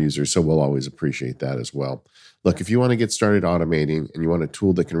Mac Power Users, so we'll always appreciate that as well. Look, if you want to get started automating and you want a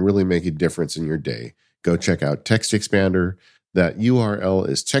tool that can really make a difference in your day, go check out TextExpander. That URL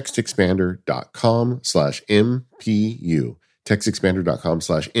is textexpander.com/MPU.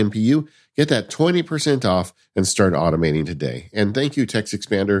 Textexpander.com/MPU. Get that 20% off and start automating today. And thank you,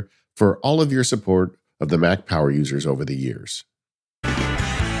 TextExpander, for all of your support of the Mac Power Users over the years.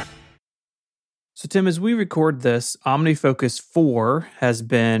 So, Tim, as we record this, OmniFocus 4 has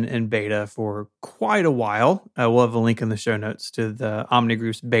been in beta for quite a while. We'll have a link in the show notes to the Omni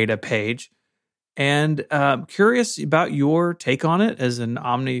Group's beta page. And curious about your take on it as an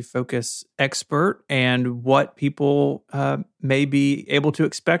OmniFocus expert and what people may be able to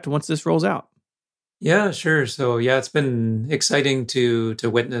expect once this rolls out. Yeah, sure. So it's been exciting to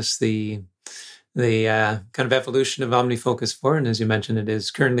witness the kind of evolution of OmniFocus 4. And as you mentioned, it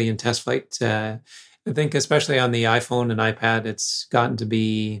is currently in test flight. I think especially on the iPhone and iPad, it's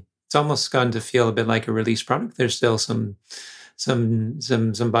almost gotten to feel a bit like a release product. There's still some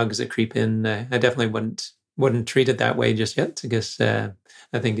bugs that creep in. I definitely wouldn't treat it that way just yet. I guess I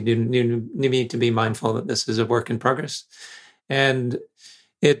think you need to be mindful that this is a work in progress, and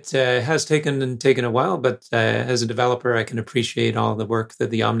it has taken a while. But as a developer, I can appreciate all the work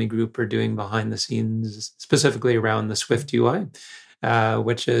that the Omni Group are doing behind the scenes, specifically around the Swift UI,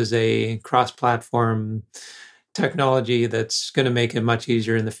 which is a cross-platform technology that's going to make it much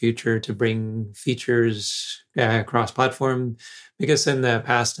easier in the future to bring features cross-platform, because in the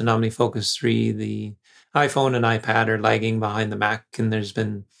past in OmniFocus 3, the iPhone and iPad are lagging behind the Mac, and there's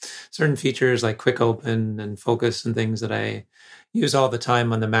been certain features like Quick Open and Focus and things that I use all the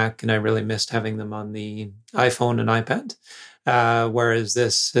time on the Mac, and I really missed having them on the iPhone and iPad, whereas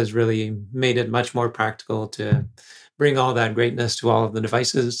this has really made it much more practical to bring all that greatness to all of the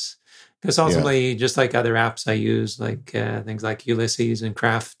devices. Because ultimately, just like other apps I use, like things like Ulysses and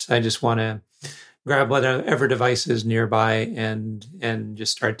Craft, I just want to grab whatever device is nearby and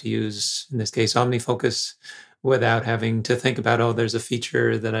just start to use, in this case, OmniFocus, without having to think about, oh, there's a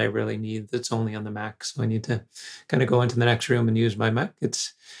feature that I really need that's only on the Mac, so I need to kind of go into the next room and use my Mac.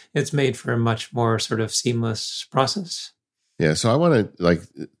 It's made for a much more sort of seamless process. Yeah, so I want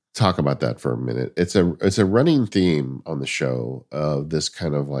to talk about that for a minute. It's a running theme on the show of this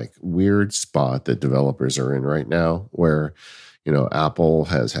kind of like weird spot that developers are in right now, where Apple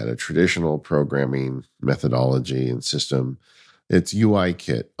has had a traditional programming methodology and system. It's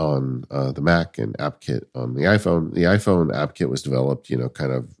UIKit on the Mac and AppKit on the iPhone. The iPhone AppKit was developed,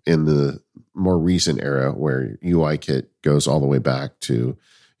 kind of in the more recent era where UIKit goes all the way back to,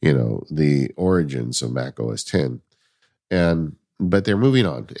 the origins of Mac OS X. But they're moving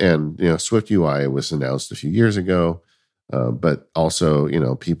on. And, Swift UI was announced a few years ago. But also,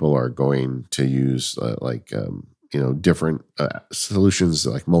 people are going to use different solutions,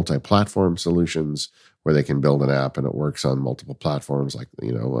 like multi-platform solutions, where they can build an app and it works on multiple platforms, like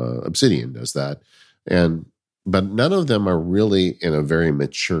Obsidian does that. But none of them are really in a very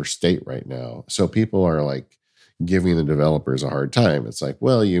mature state right now. So people are like giving the developers a hard time. It's like,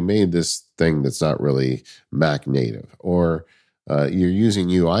 well, you made this thing that's not really Mac native, or you're using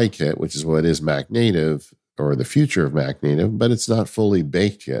UIKit, which is what is Mac native or the future of Mac native, but it's not fully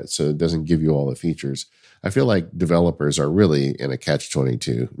baked yet, so it doesn't give you all the features. I feel like developers are really in a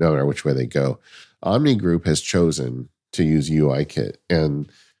catch-22, no matter which way they go. Omni Group has chosen to use UIKit,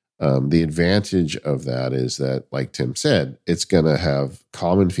 and the advantage of that is that, like Tim said, it's going to have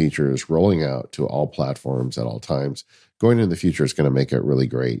common features rolling out to all platforms at all times. Going into the future is going to make it really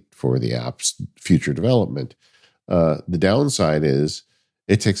great for the app's future development. The downside is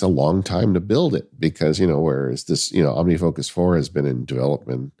it takes a long time to build it because, whereas this, OmniFocus 4 has been in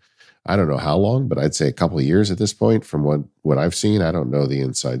development, I don't know how long, but I'd say a couple of years at this point from what I've seen. I don't know the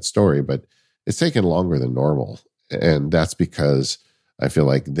inside story, but it's taken longer than normal. And that's because I feel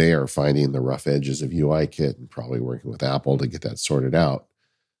like they are finding the rough edges of UIKit and probably working with Apple to get that sorted out.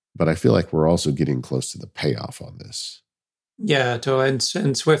 But I feel like we're also getting close to the payoff on this. Yeah, and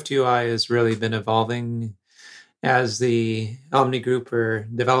Swift UI has really been evolving as the Omni Group are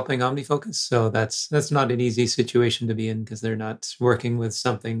developing OmniFocus. So that's not an easy situation to be in because they're not working with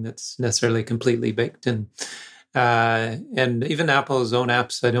something that's necessarily completely baked. And even Apple's own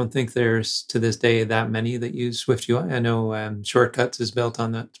apps, I don't think there's to this day that many that use Swift UI. I know Shortcuts is built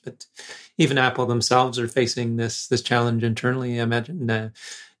on that, but even Apple themselves are facing this challenge internally, I imagine,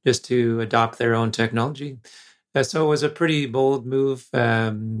 just to adopt their own technology. So it was a pretty bold move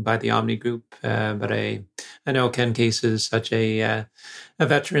by the Omni Group, but I know Ken Case is such a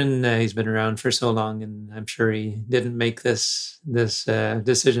veteran. He's been around for so long, and I'm sure he didn't make this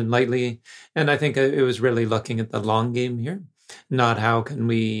decision lightly. And I think it was really looking at the long game here, not how can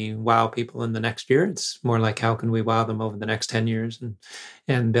we wow people in the next year. It's more like how can we wow them over the next 10 years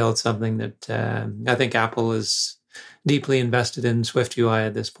and build something that I think Apple is deeply invested in Swift UI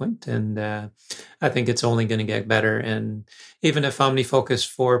at this point, and I think it's only going to get better. And even if OmniFocus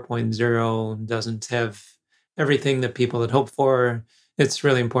 4.0 doesn't have everything that people had hoped for, it's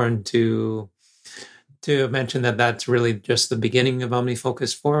really important to mention that that's really just the beginning of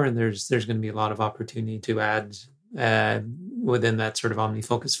OmniFocus 4, and there's going to be a lot of opportunity to add within that sort of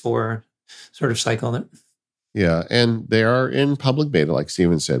OmniFocus 4 sort of cycle. Yeah, and they are in public beta, like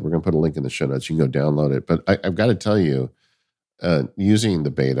Steven said. We're going to put a link in the show notes. You can go download it. But I've got to tell you, using the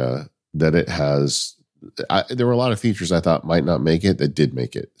beta, that it has, there were a lot of features I thought might not make it that did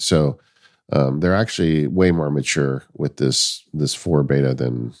make it. So they're actually way more mature with this 4 beta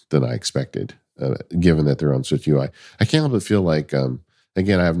than I expected, given that they're on Swift UI. I can't help but feel like,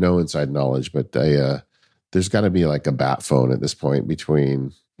 again, I have no inside knowledge, but there's got to be like a bat phone at this point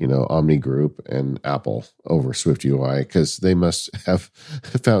between Omni Group and Apple over Swift UI, because they must have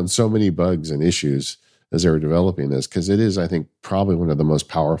found so many bugs and issues as they were developing this, because it is, I think, probably one of the most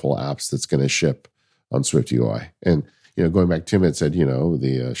powerful apps that's going to ship on Swift UI. And, going back, Tim had said,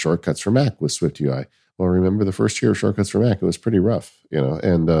 the Shortcuts for Mac with Swift UI. Well, remember the first year of Shortcuts for Mac, it was pretty rough,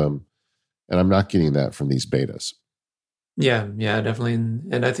 and I'm not getting that from these betas. Yeah, definitely.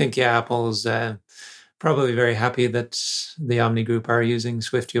 And I think, Apple's probably very happy that the Omni Group are using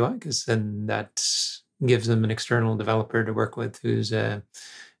Swift UI, because then that gives them an external developer to work with who's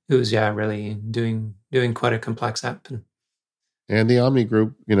really doing quite a complex app. And the Omni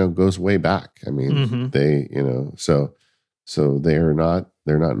Group, goes way back. I mean, they, so they're not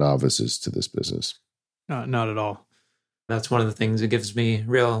novices to this business. Not at all. That's one of the things that gives me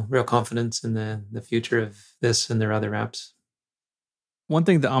real confidence in the future of this and their other apps. One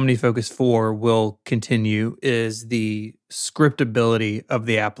thing the OmniFocus 4 will continue is the scriptability of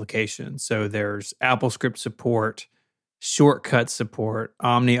the application. So there's AppleScript support, shortcut support,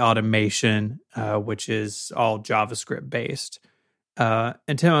 Omni automation, which is all JavaScript based.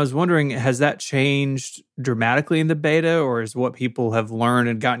 And Tim, I was wondering, has that changed dramatically in the beta, or is what people have learned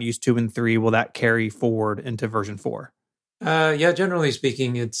and gotten used to in 3, will that carry forward into version 4? Yeah, generally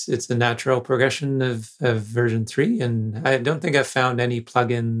speaking, it's the natural progression of version 3. And I don't think I've found any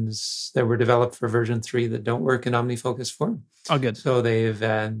plugins that were developed for version 3 that don't work in OmniFocus 4. Oh, good. So they've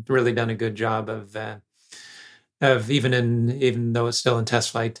really done a good job of even though it's still in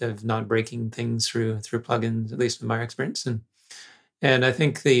test flight, of not breaking things through plugins, at least in my experience. And I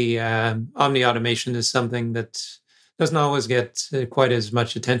think the Omni automation is something that doesn't always get quite as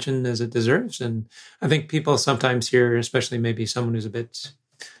much attention as it deserves. And I think people sometimes hear, especially maybe someone who's a bit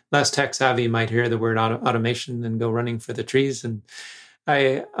less tech savvy, might hear the word automation and go running for the trees. And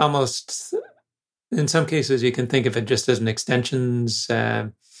I almost, in some cases, you can think of it just as an extensions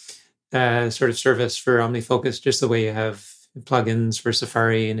sort of service for OmniFocus, just the way you have plugins for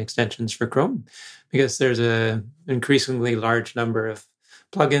Safari and extensions for Chrome, because there's an increasingly large number of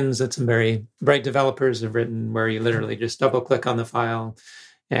plugins that some very bright developers have written where you literally just double click on the file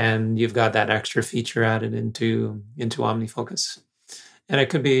and you've got that extra feature added into OmniFocus. And it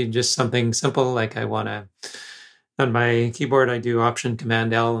could be just something simple, like on my keyboard, I do Option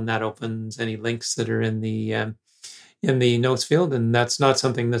Command L, and that opens any links that are in the notes field. And that's not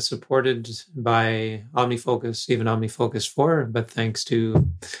something that's supported by OmniFocus, even OmniFocus 4, but thanks to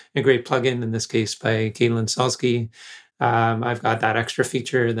a great plugin, in this case by Caitlin Salsky, I've got that extra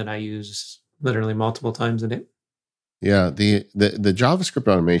feature that I use literally multiple times a day. Yeah, the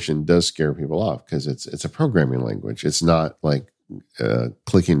JavaScript automation does scare people off because it's a programming language. It's not like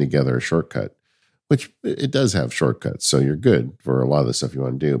clicking together a shortcut, which it does have shortcuts, so you're good for a lot of the stuff you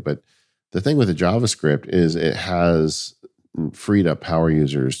want to do. But the thing with the JavaScript is it has freed up power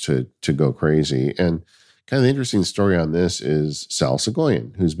users to go crazy. And kind of the interesting story on this is Sal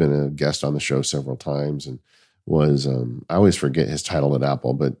Soghoian, who's been a guest on the show several times and was, I always forget his title at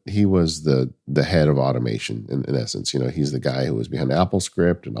Apple, but he was the head of automation in essence. He's the guy who was behind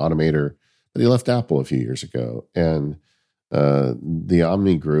AppleScript, an automator, but he left Apple a few years ago. And the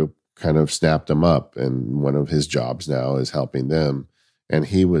Omni group kind of snapped him up, and one of his jobs now is helping them. And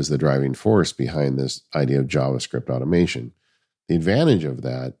he was the driving force behind this idea of JavaScript automation. The advantage of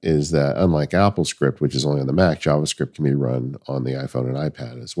that is that unlike AppleScript, which is only on the Mac, JavaScript can be run on the iPhone and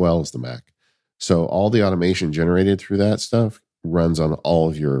iPad as well as the Mac. So all the automation generated through that stuff runs on all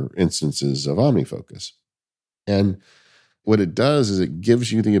of your instances of OmniFocus. And what it does is it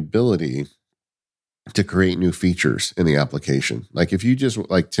gives you the ability to create new features in the application. Like if you just,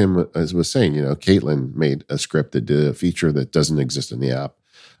 like Tim was saying, Caitlin made a script that did a feature that doesn't exist in the app.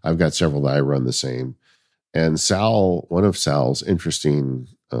 I've got several that I run the same. And Sal, one of Sal's interesting,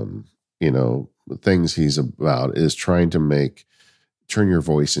 things he's about is trying to turn your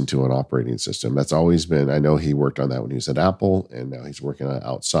voice into an operating system. That's always been, I know he worked on that when he was at Apple, and now he's working on it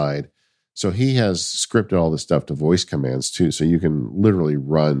outside. So he has scripted all this stuff to voice commands too. So you can literally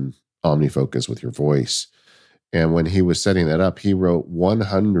run OmniFocus with your voice. And when he was setting that up, he wrote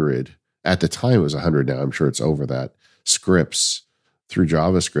 100, at the time it was 100, now I'm sure it's over that, scripts through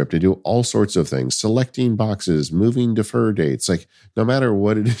JavaScript to do all sorts of things, selecting boxes, moving defer dates. Like no matter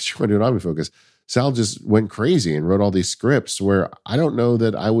what it is you want to do in OmniFocus, Sal just went crazy and wrote all these scripts where I don't know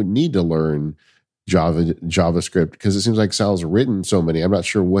that I would need to learn JavaScript because it seems like Sal's written so many. I'm not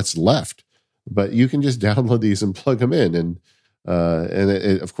sure what's left, but you can just download these and plug them in. And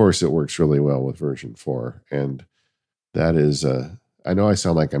of course, it works really well with version 4. And that is, I know I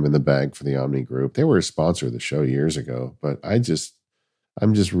sound like I'm in the bag for the Omni group. They were a sponsor of the show years ago, but I'm just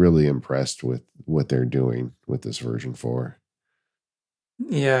really impressed with what they're doing with this version 4.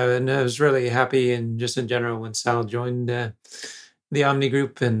 Yeah, and I was really happy, and just in general, when Sal joined the Omni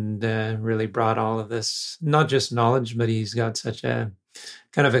group and really brought all of this, not just knowledge, but he's got such a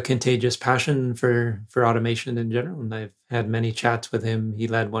kind of a contagious passion for automation in general. And I've had many chats with him. He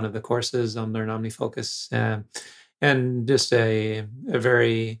led one of the courses on Learn OmniFocus, and just he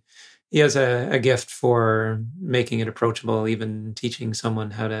has a gift for making it approachable, even teaching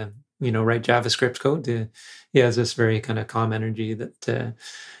someone how to, write JavaScript code. He has this very kind of calm energy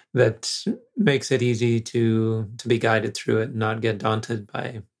that makes it easy to be guided through it and not get daunted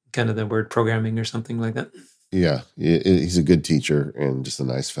by kind of the word programming or something like that. Yeah, he's a good teacher and just a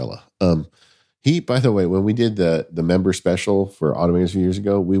nice fella. He, by the way, when we did the member special for Automators a few years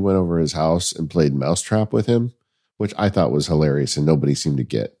ago, we went over his house and played Mousetrap with him, which I thought was hilarious and nobody seemed to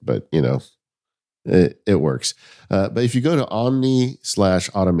get. But, It works. But if you go to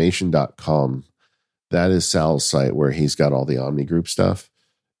omni/automation.com, that is Sal's site where he's got all the Omni Group stuff.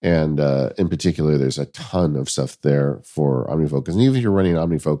 And in particular, there's a ton of stuff there for OmniFocus. And even if you're running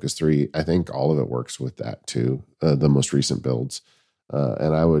OmniFocus 3, I think all of it works with that too, the most recent builds.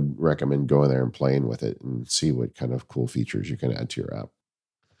 And I would recommend going there and playing with it and see what kind of cool features you can add to your app.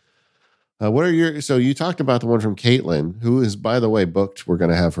 So you talked about the one from Caitlin, who is, by the way, booked. We're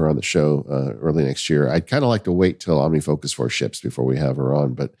going to have her on the show early next year. I'd kind of like to wait till OmniFocus 4 ships before we have her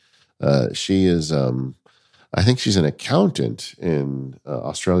on, but she is, I think she's an accountant in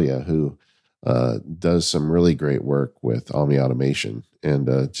Australia who does some really great work with Omni Automation,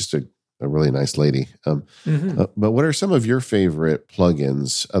 and just a really nice lady. But what are some of your favorite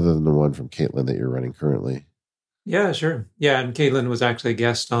plugins other than the one from Caitlin that you're running currently? Yeah, sure. Yeah, and Caitlin was actually a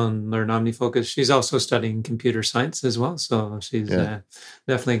guest on Learn OmniFocus. She's also studying computer science as well, so she's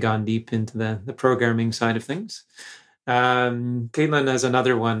definitely gone deep into the programming side of things. Caitlin has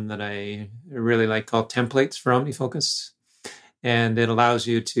another one that I really like called Templates for OmniFocus, and it allows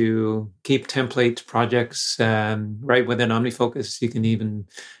you to keep template projects right within OmniFocus. You can even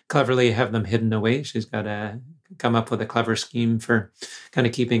cleverly have them hidden away. She's got to come up with a clever scheme for kind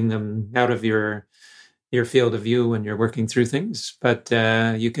of keeping them out of your field of view when you're working through things. But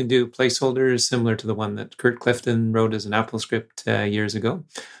you can do placeholders similar to the one that Kurt Clifton wrote as an Apple script years ago.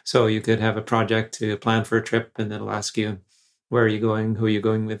 So you could have a project to plan for a trip, and it'll ask you, where are you going, who are you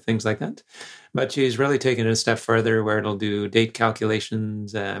going with, things like that. But she's really taken it a step further where it'll do date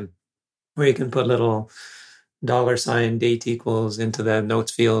calculations, where you can put little $ date equals into the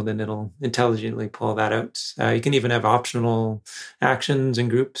notes field, and it'll intelligently pull that out. You can even have optional actions and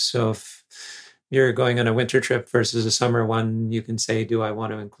groups. So if you're going on a winter trip versus a summer one, you can say, do I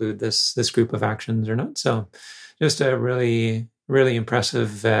want to include this group of actions or not? So just a really, really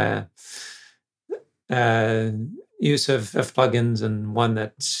impressive use of plugins, and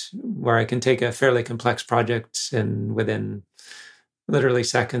one where I can take a fairly complex project and within literally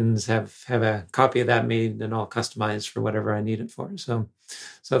seconds have a copy of that made and all customized for whatever I need it for. So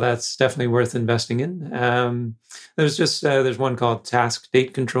that's definitely worth investing in. There's one called Task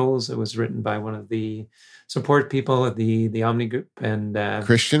Date Controls. It was written by one of the support people at the Omni Group, and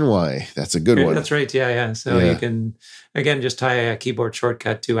Christian Y. That's a good one. That's right. Yeah. So you can again just tie a keyboard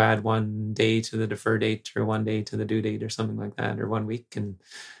shortcut to add one day to the defer date, or one day to the due date, or something like that, or 1 week, and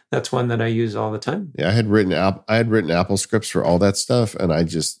that's one that I use all the time. Yeah, I had written Apple scripts for all that stuff, and I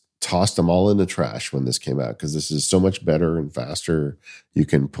just tossed them all in the trash when this came out, because this is so much better and faster. You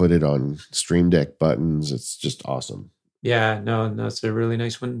can put it on Stream Deck buttons. It's just awesome. Yeah, no, it's a really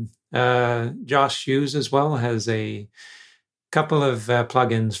nice one. Josh Hughes as well has a couple of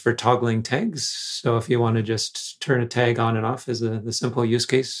plugins for toggling tags. So if you want to just turn a tag on and off as the simple use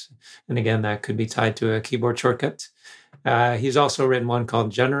case, and again, that could be tied to a keyboard shortcut. He's also written one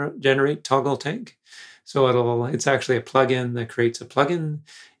called Generate Toggle Tag. So it's actually a plugin that creates a plugin,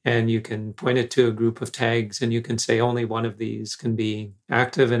 and you can point it to a group of tags, and you can say only one of these can be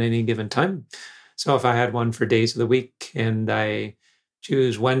active at any given time. So if I had one for days of the week and I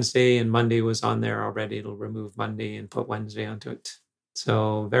choose Wednesday and Monday was on there already, it'll remove Monday and put Wednesday onto it.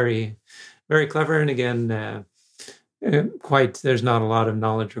 So very, very clever. And again, there's not a lot of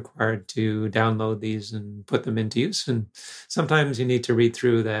knowledge required to download these and put them into use. And sometimes you need to read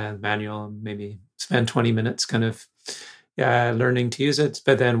through the manual and maybe spend 20 minutes kind of learning to use it.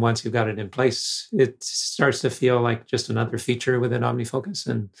 But then once you've got it in place, it starts to feel like just another feature within OmniFocus.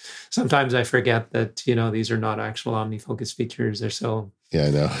 And sometimes I forget that, these are not actual OmniFocus features. They're so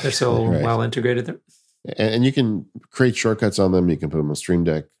right. Well integrated there. And you can create shortcuts on them. You can put them on Stream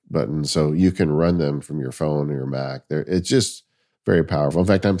Deck buttons, so you can run them from your phone or your Mac. It's just very powerful. In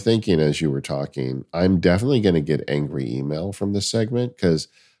fact, I'm thinking as you were talking, I'm definitely going to get angry email from this segment, because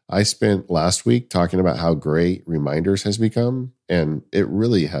I spent last week talking about how great Reminders has become, and it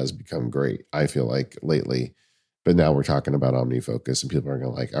really has become great, I feel like, lately. But now we're talking about OmniFocus, and people are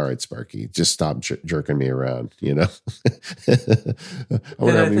going like, all right, Sparky, just stop jerking me around, And I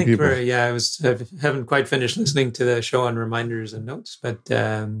think I haven't quite finished listening to the show on Reminders and Notes, but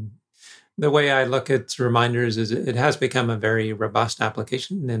the way I look at Reminders is it has become a very robust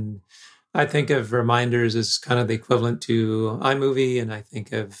application, and I think of Reminders as kind of the equivalent to iMovie, and I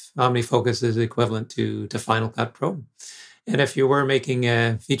think of OmniFocus as the equivalent to Final Cut Pro. And if you were making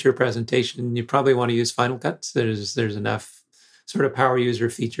a feature presentation, you probably want to use Final Cut. There's enough sort of power user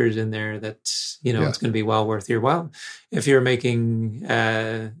features in there that it's going to be well worth your while. If you're making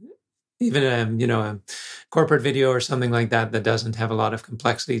even a corporate video or something like that doesn't have a lot of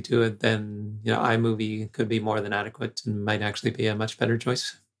complexity to it, then iMovie could be more than adequate and might actually be a much better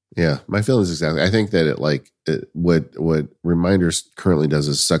choice. Yeah, my feelings exactly. I think that what Reminders currently does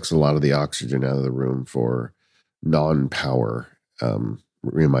is sucks a lot of the oxygen out of the room for non-power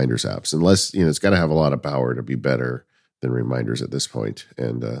Reminders apps. Unless it's got to have a lot of power to be better than Reminders at this point,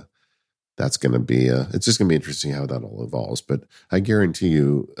 and that's going to be it's just going to be interesting how that all evolves. But I guarantee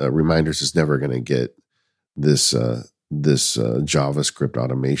you, Reminders is never going to get this JavaScript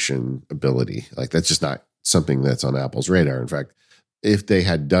automation ability. Like that's just not something that's on Apple's radar. In fact, if they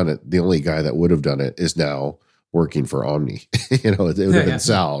had done it, the only guy that would have done it is now working for Omni. It would have been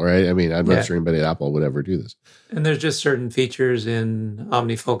Sal, right? I mean, I'm not sure anybody at Apple would ever do this. And there's just certain features in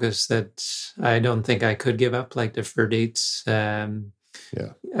OmniFocus that I don't think I could give up, like defer dates. I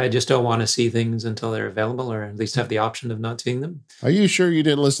just don't want to see things until they're available, or at least have the option of not seeing them. Are you sure you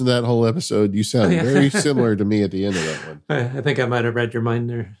didn't listen to that whole episode? You sound very similar to me at the end of that one. I think I might have read your mind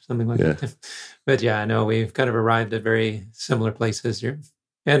or something like that. But I know we've kind of arrived at very similar places here.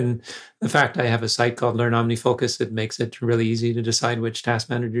 And the fact I have a site called Learn OmniFocus, it makes it really easy to decide which task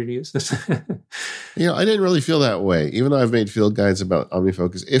manager to use. I didn't really feel that way. Even though I've made field guides about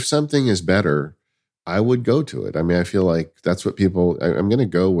OmniFocus, if something is better, I would go to it. I mean, I feel like that's what I'm going to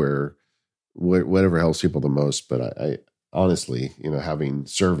go where whatever helps people the most. But I honestly, having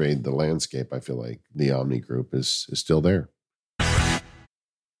surveyed the landscape, I feel like the Omni group is still there.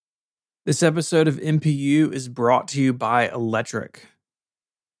 This episode of MPU is brought to you by Electric.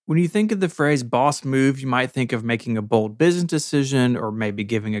 When you think of the phrase boss move, you might think of making a bold business decision or maybe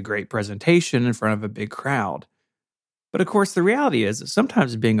giving a great presentation in front of a big crowd. But of course, the reality is that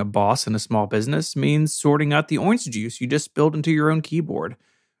sometimes being a boss in a small business means sorting out the orange juice you just spilled into your own keyboard,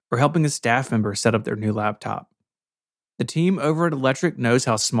 or helping a staff member set up their new laptop. The team over at Electric knows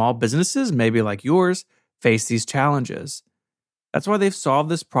how small businesses, maybe like yours, face these challenges. That's why they've solved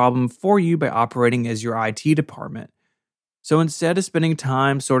this problem for you by operating as your IT department. So instead of spending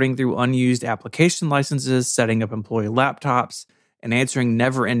time sorting through unused application licenses, setting up employee laptops, and answering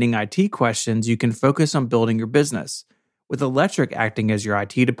never-ending IT questions, you can focus on building your business. With Electric acting as your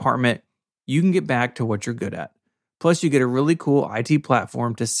IT department, you can get back to what you're good at. Plus, you get a really cool IT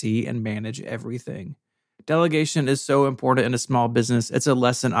platform to see and manage everything. Delegation is so important in a small business. It's a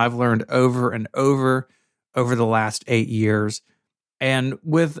lesson I've learned over and over the last 8 years. And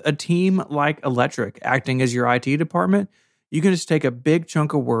with a team like Electric acting as your IT department, you can just take a big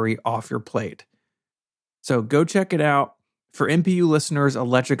chunk of worry off your plate. So go check it out. For MPU listeners,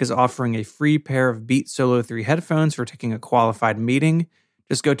 Electric is offering a free pair of Beats Solo 3 headphones for taking a qualified meeting.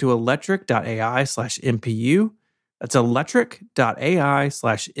 Just go to electric.ai/MPU. That's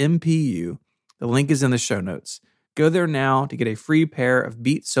electric.ai/MPU. The link is in the show notes. Go there now to get a free pair of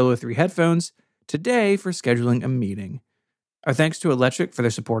Beats Solo 3 headphones today for scheduling a meeting. Our thanks to Electric for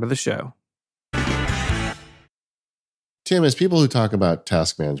their support of the show. Tim, as people who talk about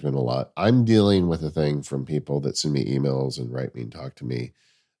task management a lot, I'm dealing with a thing from people that send me emails and write me and talk to me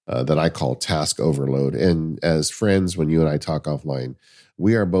that I call task overload. And as friends, when you and I talk offline,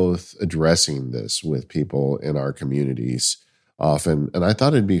 we are both addressing this with people in our communities often. And I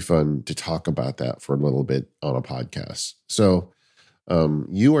thought it'd be fun to talk about that for a little bit on a podcast. So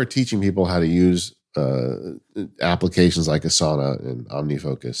you are teaching people how to use applications like Asana and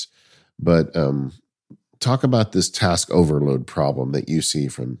OmniFocus, but talk about this task overload problem that you see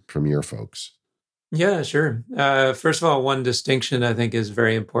from your folks. Yeah, sure. First of all, one distinction I think is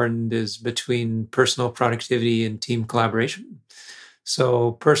very important is between personal productivity and team collaboration.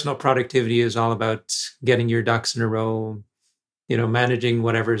 So personal productivity is all about getting your ducks in a row, managing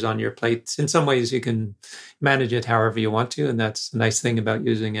whatever's on your plate. In some ways, you can manage it however you want to. And that's the nice thing about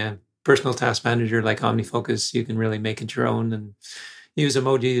using a personal task manager like OmniFocus. You can really make it your own and use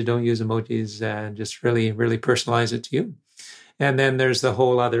emojis, don't use emojis, just really, really personalize it to you. And then there's the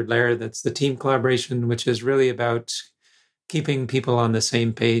whole other layer that's the team collaboration, which is really about keeping people on the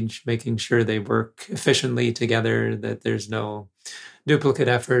same page, making sure they work efficiently together, that there's no duplicate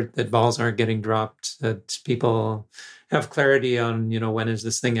effort, that balls aren't getting dropped, that people have clarity on, when is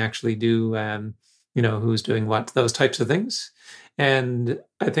this thing actually due, who's doing what, those types of things. And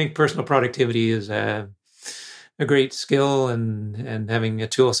I think personal productivity is a great skill and having a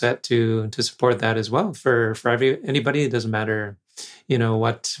tool set to support that as well for anybody. It doesn't matter,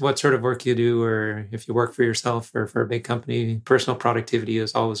 what sort of work you do, or if you work for yourself or for a big company, personal productivity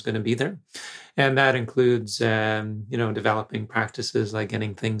is always going to be there. And that includes, developing practices like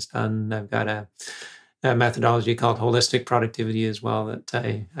getting things done. I've got a methodology called holistic productivity as well that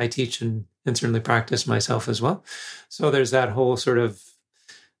I teach and certainly practice myself as well. So there's that whole sort of,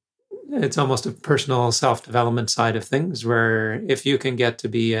 it's almost a personal self-development side of things, where if you can get to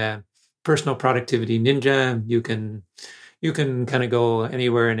be a personal productivity ninja, you can you can kind of go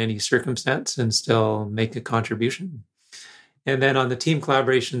anywhere in any circumstance and still make a contribution. And then on the team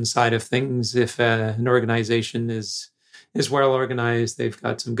collaboration side of things, if an organization is well organized, they've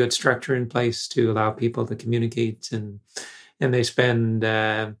got some good structure in place to allow people to communicate, and they spend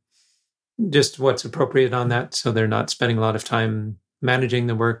just what's appropriate on that, so they're not spending a lot of time managing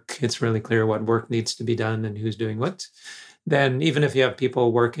the work. It's really clear what work needs to be done and who's doing what. Then even if you have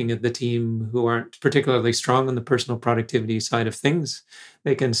people working at the team who aren't particularly strong on the personal productivity side of things,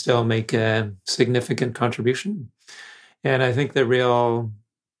 they can still make a significant contribution. And I think the real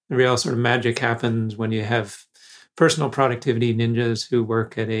sort of magic happens when you have personal productivity ninjas who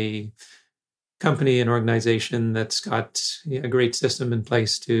work at a company, an organization that's got a great system in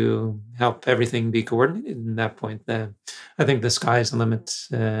place to help everything be coordinated. And at that point, I think the sky's the limit.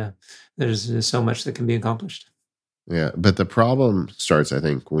 There's so much that can be accomplished. Yeah, but the problem starts, I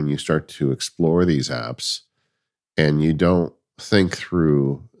think, when you start to explore these apps and you don't think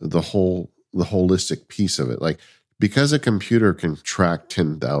through the holistic piece of it. Like, because a computer can track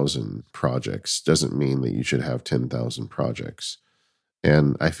 10,000 projects doesn't mean that you should have 10,000 projects.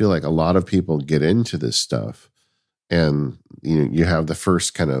 And I feel like a lot of people get into this stuff, and you have the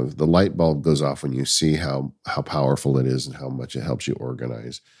first kind of the light bulb goes off when you see how powerful it is and how much it helps you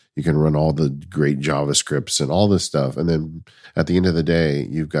organize. You can run all the great JavaScripts and all this stuff. And then at the end of the day,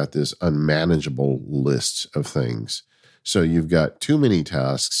 you've got this unmanageable list of things. So you've got too many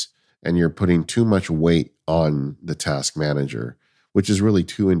tasks and you're putting too much weight on the task manager, which is really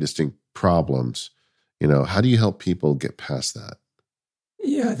two indistinct problems. How do you help people get past that?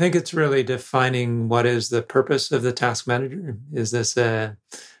 Yeah, I think it's really defining what is the purpose of the task manager. Is this a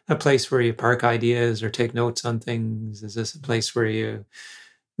place where you park ideas or take notes on things? Is this a place where you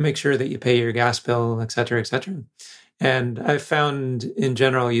make sure that you pay your gas bill, et cetera, et cetera? And I've found in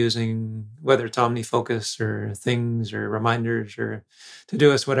general using, whether it's OmniFocus or things or reminders or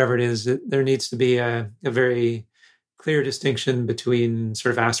Todoist, whatever it is, there needs to be a very clear distinction between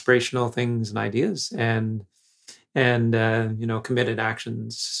sort of aspirational things and ideas and committed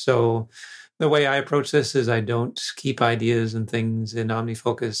actions. So the way I approach this is I don't keep ideas and things in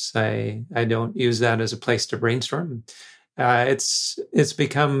OmniFocus. I don't use that as a place to brainstorm. It's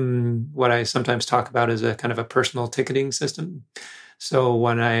become what I sometimes talk about as a kind of a personal ticketing system. So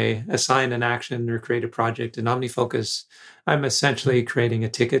when I assign an action or create a project in OmniFocus, I'm essentially creating a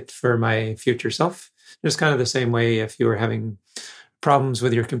ticket for my future self. Just kind of the same way if you were having problems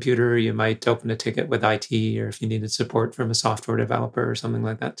with your computer, you might open a ticket with IT, or if you needed support from a software developer or something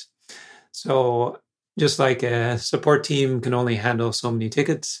like that. So just like a support team can only handle so many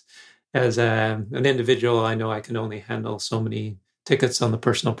tickets, as an individual, I know I can only handle so many tickets on the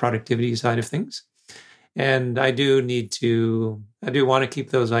personal productivity side of things. And I do want to keep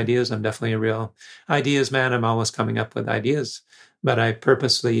those ideas. I'm definitely a real ideas man. I'm always coming up with ideas, but I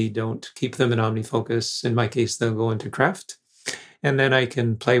purposely don't keep them in OmniFocus. In my case, they'll go into Craft. And then I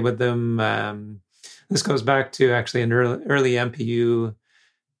can play with them. This goes back to actually an early MPU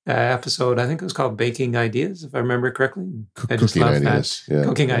episode. I think it was called Baking Ideas, if I remember correctly. I just love ideas. That. Yeah.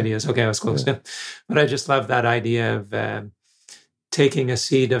 Cooking ideas. Okay, I was close. Yeah. But I just love that idea of taking a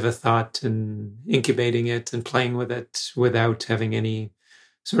seed of a thought and incubating it and playing with it without having any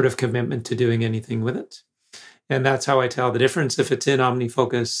sort of commitment to doing anything with it. And that's how I tell the difference. If it's in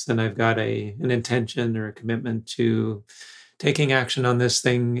OmniFocus, then I've got an intention or a commitment to taking action on this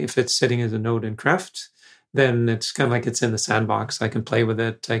thing. If it's sitting as a node in Craft, then it's kind of like it's in the sandbox. I can play with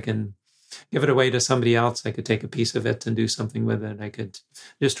it. I can give it away to somebody else. I could take a piece of it and do something with it. I could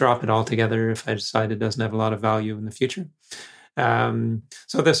just drop it all together if I decide it doesn't have a lot of value in the future.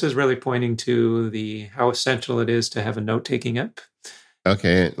 So this is really pointing to how essential it is to have a note-taking app.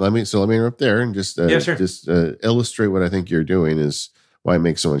 Okay, let me interrupt there and just illustrate what I think you're doing is why it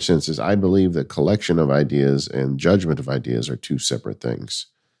makes so much sense. Is I believe that collection of ideas and judgment of ideas are two separate things.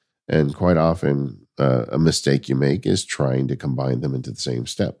 And quite often, a mistake you make is trying to combine them into the same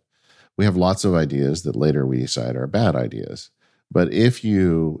step. We have lots of ideas that later we decide are bad ideas. But if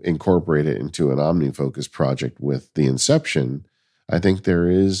you incorporate it into an OmniFocus project with the inception, I think there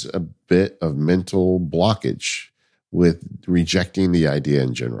is a bit of mental blockage with rejecting the idea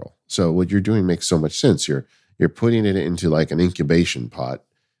in general. So what you're doing makes so much sense. You're putting it into like an incubation pot,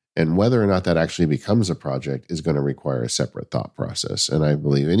 and whether or not that actually becomes a project is going to require a separate thought process. And I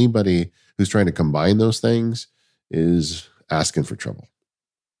believe anybody who's trying to combine those things is asking for trouble.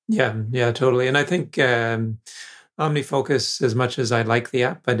 Yeah, totally. And I think OmniFocus, as much as I like the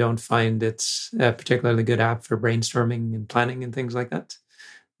app, I don't find it's a particularly good app for brainstorming and planning and things like that.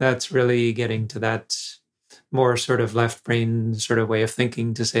 That's really getting to that more sort of left brain sort of way of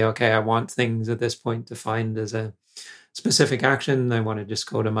thinking to say, okay, I want things at this point defined as a specific action. I want to just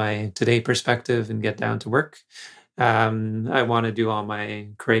go to my today perspective and get down to work. I want to do all my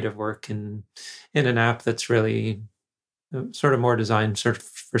creative work in an app that's really sort of more designed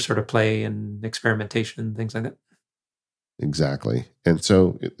for sort of play and experimentation, things like that. Exactly. And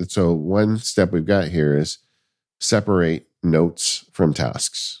so one step we've got here is separate notes from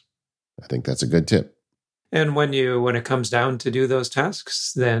tasks. I think that's a good tip. And when it comes down to do those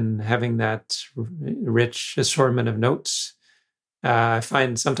tasks, then having that rich assortment of notes, I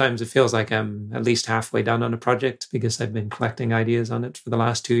find sometimes it feels like I'm at least halfway done on a project because I've been collecting ideas on it for the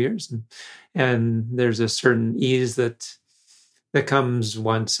last 2 years, and there's a certain ease that comes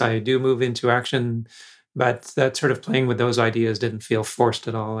once I do move into action. But that sort of playing with those ideas didn't feel forced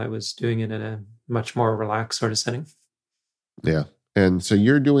at all. I was doing it in a much more relaxed sort of setting. Yeah, and so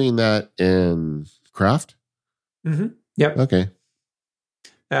you're doing that in Craft? Mm-hmm. Yep. Okay.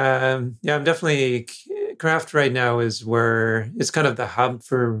 I'm definitely Craft right now is where it's kind of the hub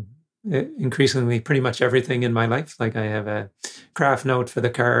for increasingly pretty much everything in my life. Like I have a Craft note for the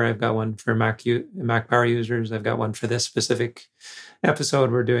car. I've got one for Mac Power users. I've got one for this specific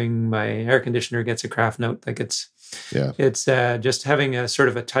episode we're doing. My air conditioner gets a Craft note. Like it's just having a sort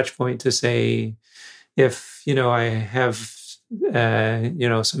of a touch point to say, if I have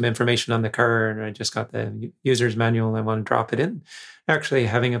some information on the car and I just got the user's manual, I want to drop it in. Actually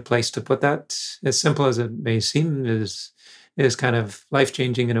having a place to put that, as simple as it may seem, is kind of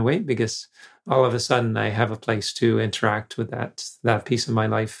life-changing in a way, because all of a sudden I have a place to interact with that piece of my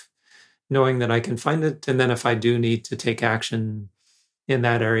life, knowing that I can find it. And then if I do need to take action in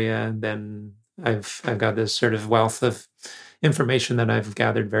that area, then I've got this sort of wealth of information that I've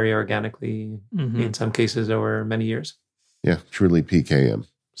gathered very organically, in some cases over many years. Yeah, truly PKM.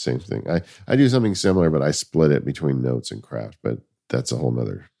 Same thing. I do something similar, but I split it between notes and Craft, but that's a whole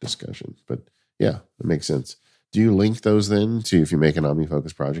nother discussion. But yeah, it makes sense. Do you link those then to, if you make an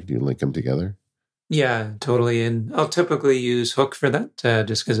OmniFocus project, do you link them together? Yeah, totally. And I'll typically use Hook for that,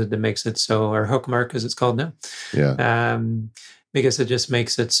 just because it makes it so, or Hookmark as it's called now. Yeah. Because it just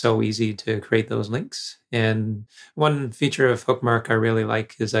makes it so easy to create those links. And one feature of Hookmark I really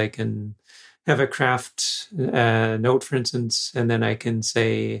like is I can have a Craft note, for instance, and then I can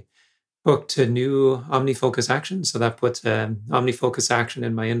say hook to new OmniFocus action. So that puts an OmniFocus action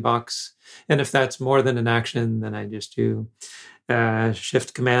in my inbox. And if that's more than an action, then I just do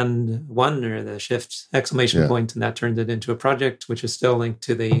Shift Command 1 or the Shift exclamation point, and that turns it into a project, which is still linked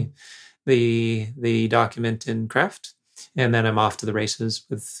to the document in Craft. And then I'm off to the races.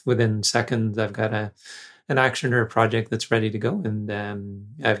 Within seconds, I've got an action or a project that's ready to go, and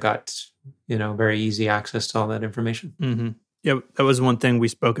I've got very easy access to all that information. Mm-hmm. Yeah, that was one thing we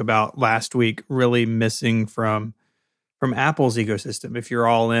spoke about last week, really missing from Apple's ecosystem. If you're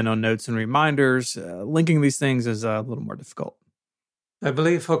all in on notes and reminders, linking these things is a little more difficult. I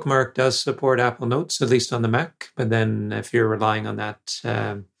believe Hookmark does support Apple Notes, at least on the Mac. But then if you're relying on that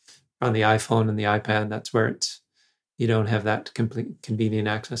on the iPhone and the iPad, that's where you don't have that complete convenient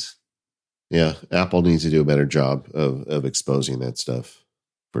access. Yeah, Apple needs to do a better job of exposing that stuff,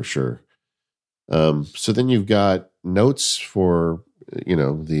 for sure. So then you've got notes for,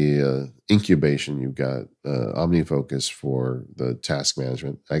 the incubation. You've got OmniFocus for the task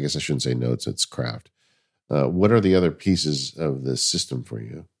management. I guess I shouldn't say notes, it's Craft. What are the other pieces of this system for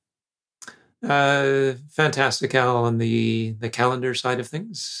you? Fantastical on the calendar side of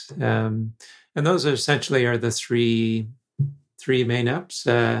things. And those essentially are the three main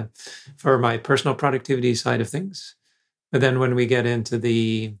apps for my personal productivity side of things. But then when we get into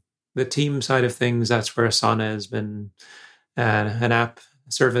the team side of things, that's where Asana has been an app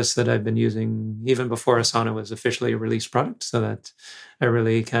service that I've been using even before Asana was officially a released product, so that I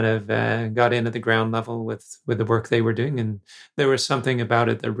really kind of got in at the ground level with the work they were doing. And there was something about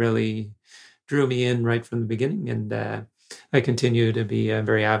it that really drew me in right from the beginning. And I continue to be a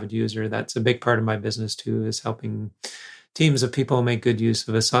very avid user. That's a big part of my business too, is helping teams of people make good use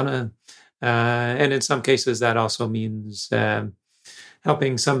of Asana. And in some cases, that also means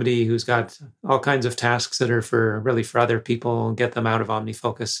helping somebody who's got all kinds of tasks that are for other people, get them out of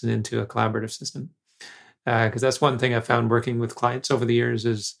OmniFocus and into a collaborative system. Because that's one thing I found working with clients over the years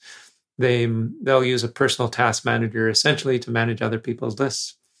is they'll use a personal task manager essentially to manage other people's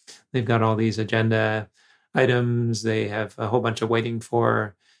lists. They've got all these agenda items they have a whole bunch of waiting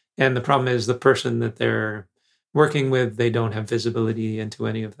for. And the problem is the person that they're working with, they don't have visibility into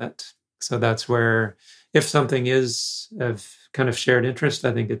any of that. So that's where, if something is of kind of shared interest,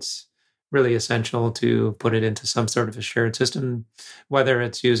 I think it's really essential to put it into some sort of a shared system, whether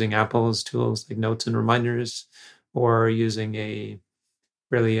it's using Apple's tools like Notes and Reminders, or using a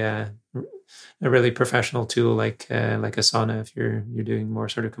really a really professional tool like Asana if you're doing more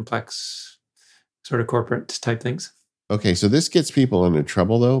sort of complex, sort of corporate type things. Okay, so this gets people into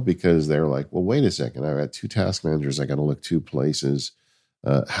trouble though, because they're like, well, wait a second, I've got two task managers, I got to look two places.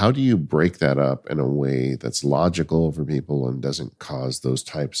 How do you break that up in a way that's logical for people and doesn't cause those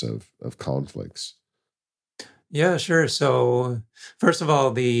types of conflicts? Yeah, sure. So first of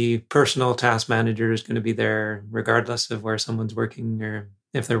all, the personal task manager is going to be there regardless of where someone's working or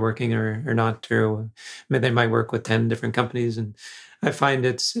if they're working or not. Or they might work with 10 different companies. And I find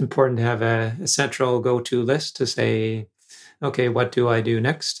it's important to have a central go-to list to say, okay, what do I do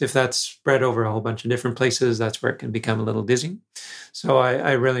next? If that's spread over a whole bunch of different places, that's where it can become a little dizzying. So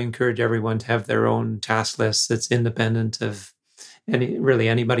I really encourage everyone to have their own task list that's independent of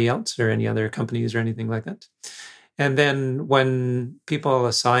anybody else or any other companies or anything like that. And then when people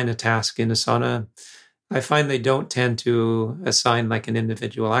assign a task in Asana, I find they don't tend to assign like an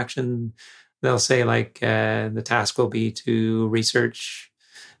individual action. They'll say like the task will be to research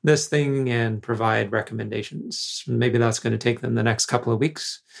this thing and provide recommendations. Maybe that's going to take them the next couple of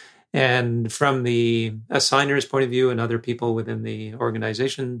weeks. And from the assigner's point of view and other people within the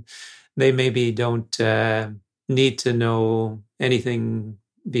organization, they maybe don't need to know anything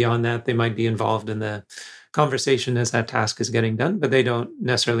beyond that. They might be involved in the conversation as that task is getting done, but they don't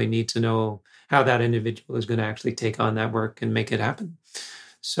necessarily need to know how that individual is going to actually take on that work and make it happen.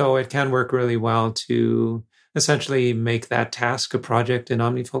 So it can work really well to essentially make that task a project in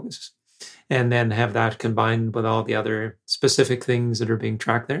OmniFocus and then have that combined with all the other specific things that are being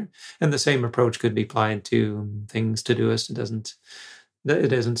tracked there. And the same approach could be applied to things Todoist.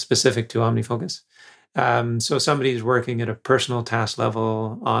 It isn't specific to OmniFocus. So somebody's working at a personal task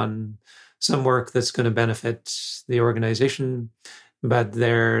level on some work that's going to benefit the organization, but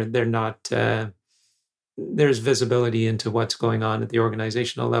they're not. There's visibility into what's going on at the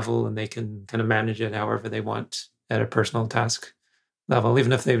organizational level, and they can kind of manage it however they want at a personal task level,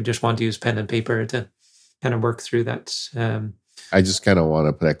 even if they just want to use pen and paper to kind of work through that. I just kind of want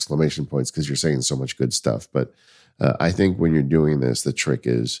to put exclamation points because you're saying so much good stuff. But I think when you're doing this, the trick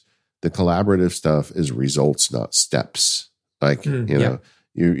is the collaborative stuff is results, not steps. Like, know,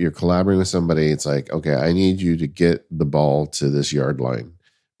 you're collaborating with somebody. It's like, okay, I need you to get the ball to this yard line,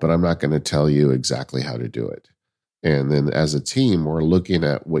 but I'm not going to tell you exactly how to do it. And then as a team, we're looking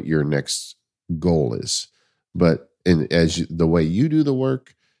at what your next goal is. But the way you do the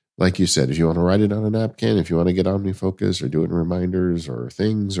work, like you said, if you want to write it on a napkin, if you want to get OmniFocus or do it in reminders or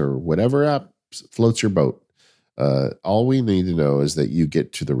things or whatever app floats your boat, all we need to know is that you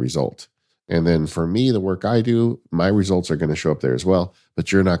get to the result. And then for me, the work I do, my results are going to show up there as well,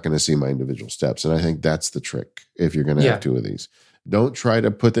 but you're not going to see my individual steps. And I think that's the trick if you're going to have two of these. Don't try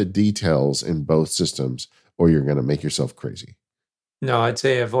to put the details in both systems or you're going to make yourself crazy. No, I'd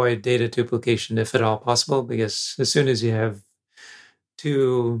say avoid data duplication if at all possible, because as soon as you have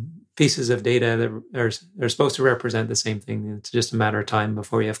two pieces of data that are supposed to represent the same thing, it's just a matter of time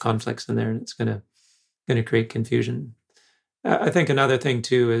before you have conflicts in there, and it's going to create confusion. I think another thing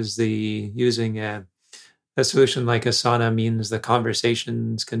too is using a solution like Asana means the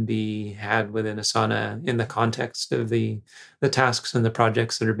conversations can be had within Asana in the context of the tasks and the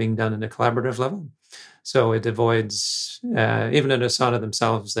projects that are being done in a collaborative level. So it avoids, even in Asana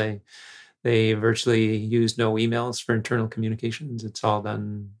themselves, they virtually use no emails for internal communications. It's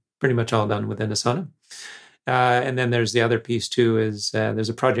pretty much all done within Asana. And then there's the other piece too, is there's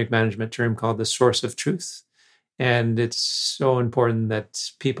a project management term called the source of truth. And it's so important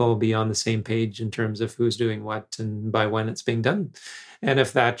that people be on the same page in terms of who's doing what and by when it's being done. And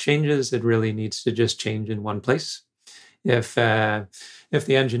if that changes, it really needs to just change in one place. If the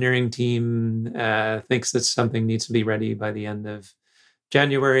engineering team thinks that something needs to be ready by the end of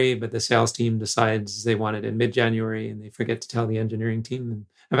January, but the sales team decides they want it in mid-January and they forget to tell the engineering team. And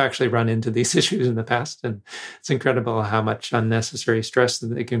I've actually run into these issues in the past, and it's incredible how much unnecessary stress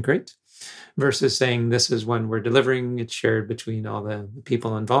that they can create. Versus saying this is when we're delivering, it's shared between all the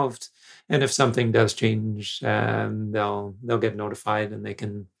people involved. And if something does change, they'll get notified and they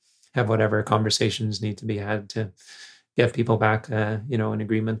can have whatever conversations need to be had to get people back, in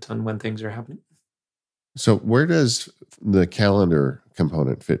agreement on when things are happening. So where does the calendar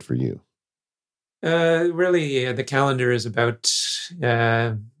component fit for you? Really, the calendar is about,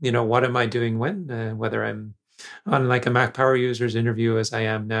 what am I doing when, whether I'm on like a Mac Power Users interview as I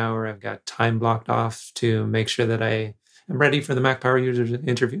am now, or I've got time blocked off to make sure that I am ready for the Mac Power Users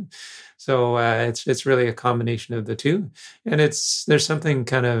interview. So it's really a combination of the two. And there's something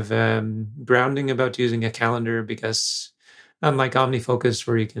kind of grounding about using a calendar, because unlike OmniFocus,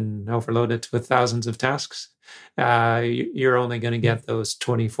 where you can overload it with thousands of tasks, you're only going to get those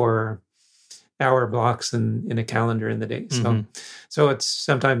 24 hour blocks in a calendar in the day. So it's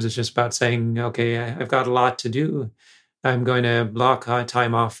sometimes it's just about saying, okay, I've got a lot to do. I'm going to block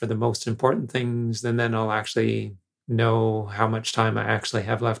time off for the most important things, and then I'll actually know how much time I actually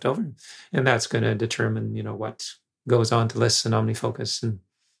have left over. And that's going to determine, what goes on to lists and OmniFocus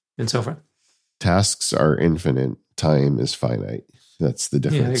and so forth. Tasks are infinite. Time is finite. That's the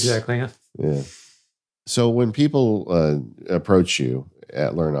difference. Yeah, exactly. Yeah. So when people approach you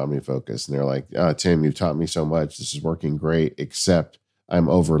at Learn OmniFocus and they're like, Tim, you've taught me so much. This is working great, except I'm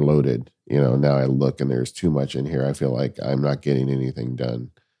overloaded. Now I look and there's too much in here. I feel like I'm not getting anything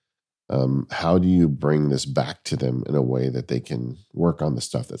done. How do you bring this back to them in a way that they can work on the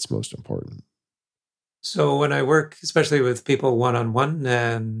stuff that's most important? So when I work, especially with people one-on-one,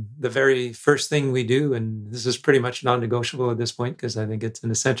 the very first thing we do, and this is pretty much non-negotiable at this point because I think it's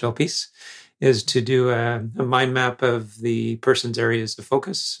an essential piece, is to do a mind map of the person's areas of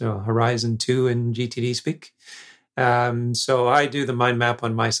focus, so Horizon 2 in GTD speak. So I do the mind map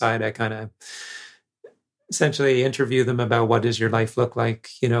on my side. I kind of essentially interview them about what does your life look like,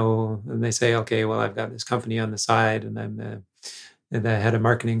 and they say, okay, well, I've got this company on the side and I'm the head of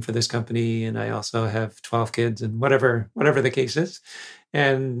marketing for this company. And I also have 12 kids and whatever the case is.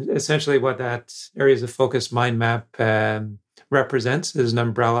 And essentially what that areas of focus mind map represents is an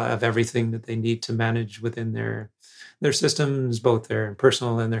umbrella of everything that they need to manage within their systems, both their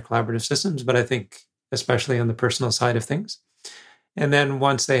personal and their collaborative systems. But I think especially on the personal side of things. And then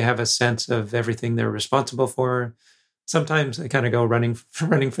once they have a sense of everything they're responsible for, sometimes they kind of go running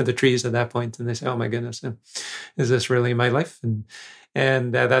for the trees at that point, and they say, "Oh my goodness, is this really my life?"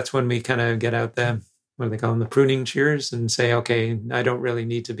 And that's when we kind of get out the what do they call them, the pruning shears, and say, "Okay, I don't really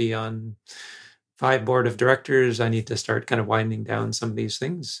need to be on 5 board of directors. I need to start kind of winding down some of these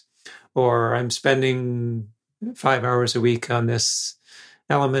things, or I'm spending 5 hours a week on this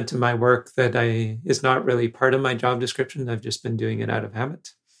element in my work that is not really part of my job description. I've just been doing it out of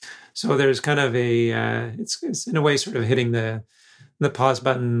habit." So there's kind of it's in a way sort of hitting the pause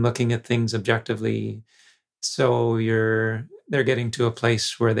button, looking at things objectively. So they're getting to a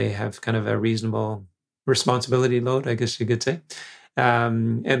place where they have kind of a reasonable responsibility load, I guess you could say.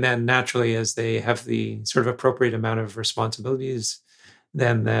 And then naturally, as they have the sort of appropriate amount of responsibilities,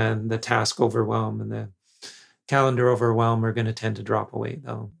 then the task overwhelm and the calendar overwhelm are going to tend to drop away.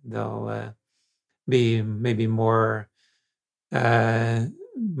 They'll be maybe more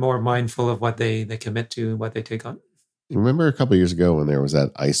mindful of what they commit to, what they take on. Remember a couple of years ago when there was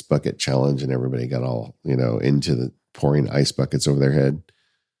that ice bucket challenge and everybody got all, into the pouring ice buckets over their head?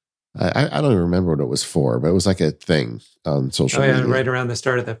 I don't even remember what it was for, but it was like a thing on social media. Right around the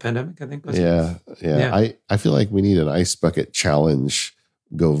start of the pandemic, I think. Yeah. I feel like we need an ice bucket challenge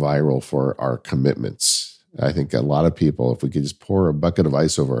go viral for our commitments. I think a lot of people, if we could just pour a bucket of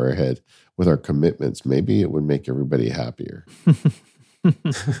ice over our head with our commitments, maybe it would make everybody happier.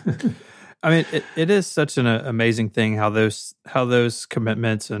 I mean, it is such an amazing thing how those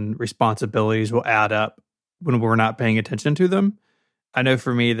commitments and responsibilities will add up when we're not paying attention to them. I know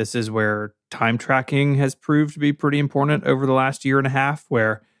for me, this is where time tracking has proved to be pretty important over the last year and a half,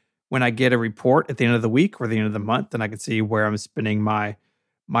 where when I get a report at the end of the week or the end of the month, and I can see where I'm spending my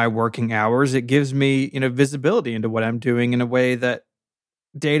working hours, it gives me, visibility into what I'm doing in a way that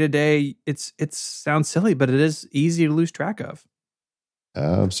day to day, it sounds silly, but it is easy to lose track of.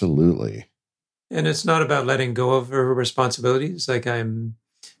 Absolutely. And it's not about letting go of her responsibilities. Like I'm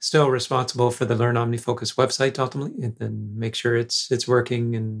still responsible for the Learn OmniFocus website ultimately, and then make sure it's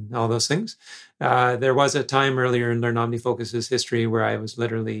working and all those things. There was a time earlier in Learn OmniFocus's history where I was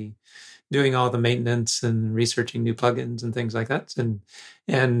literally doing all the maintenance and researching new plugins and things like that.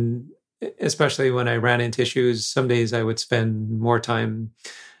 And especially when I ran into issues, some days I would spend more time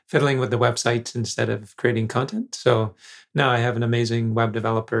fiddling with the website instead of creating content. So now I have an amazing web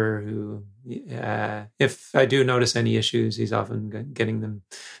developer who, if I do notice any issues, he's often getting them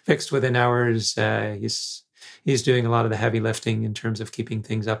fixed within hours. He's doing a lot of the heavy lifting in terms of keeping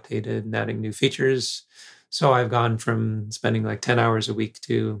things updated and adding new features. So I've gone from spending like 10 hours a week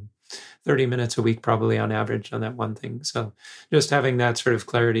to 30 minutes a week, probably on average, on that one thing. So just having that sort of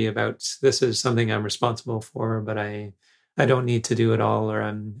clarity about this is something I'm responsible for, but I don't need to do it all, or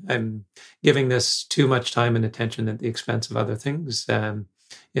I'm giving this too much time and attention at the expense of other things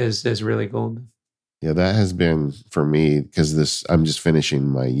is really gold. Yeah, that has been for me because I'm just finishing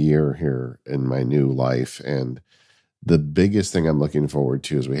my year here in my new life, and the biggest thing I'm looking forward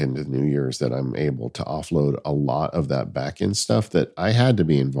to as we head into the new year is that I'm able to offload a lot of that back end stuff that I had to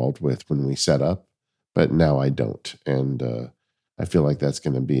be involved with when we set up, but now I don't, and I feel like that's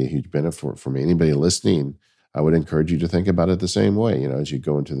going to be a huge benefit for me. Anybody listening, I would encourage you to think about it the same way. As you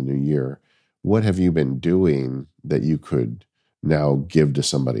go into the new year, what have you been doing that you could now give to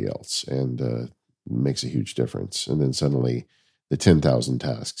somebody else? And it makes a huge difference. And then suddenly the 10,000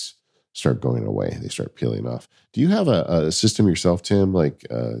 tasks start going away. They start peeling off. Do you have a system yourself, Tim, like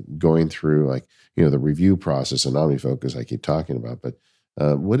going through like, the review process in OmniFocus I keep talking about, but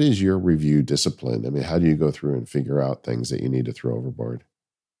what is your review discipline? I mean, how do you go through and figure out things that you need to throw overboard?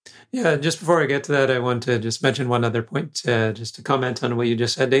 Yeah, just before I get to that, I want to just mention one other point, just to comment on what you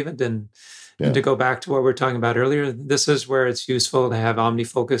just said, David, and to go back to what we were talking about earlier. This is where it's useful to have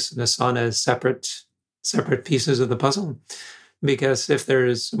OmniFocus and Asana as separate pieces of the puzzle. Because if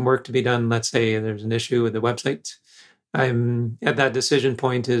there's some work to be done, let's say there's an issue with the website, I'm at that decision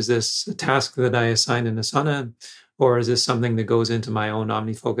point. Is this a task that I assign in Asana, or is this something that goes into my own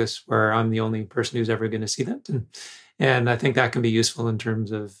OmniFocus where I'm the only person who's ever going to see that? And I think that can be useful in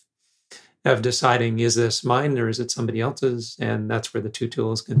terms of deciding, is this mine or is it somebody else's? And that's where the two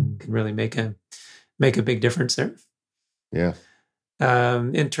tools can really make a big difference there. Yeah.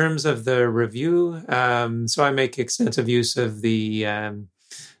 In terms of the review, so I make extensive use of the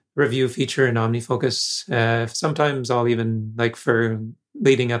review feature in OmniFocus. Sometimes I'll even, like for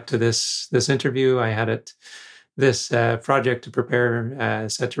leading up to this interview, I had this project to prepare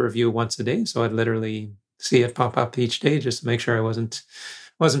set to review once a day. So I'd literally see it pop up each day just to make sure I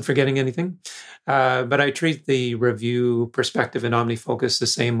wasn't forgetting anything. But I treat the review perspective in OmniFocus the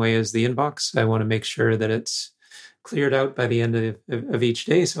same way as the inbox. I want to make sure that it's cleared out by the end of each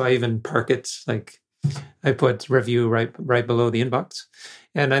day. So I even park it, like I put review right below the inbox.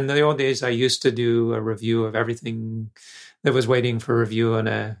 And in the old days, I used to do a review of everything that was waiting for review on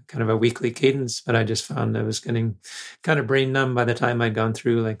a kind of a weekly cadence, but I just found I was getting kind of brain numb by the time I'd gone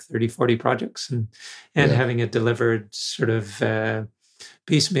through like 30, 40 projects, and having it delivered sort of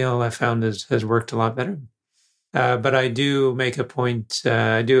piecemeal, I found has worked a lot better. But I do make a point,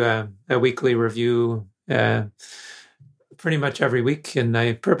 I do a weekly review pretty much every week, and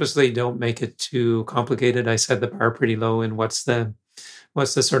I purposely don't make it too complicated. I set the bar pretty low in what's the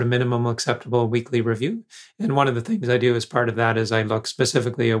sort of minimum acceptable weekly review. And one of the things I do as part of that is I look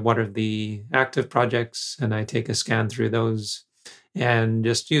specifically at what are the active projects, and I take a scan through those and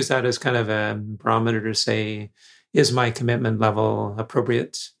just use that as kind of a barometer to say, is my commitment level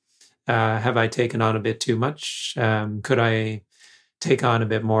appropriate? Have I taken on a bit too much? Could I take on a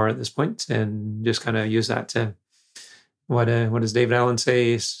bit more at this point? And just kind of use that to, what does David Allen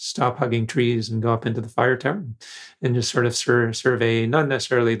say? Stop hugging trees and go up into the fire tower, and just sort of survey, not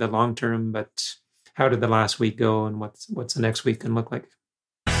necessarily the long term, but how did the last week go, and what's the next week can look like.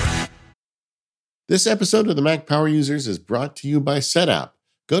 This episode of the Mac Power Users is brought to you by SetApp.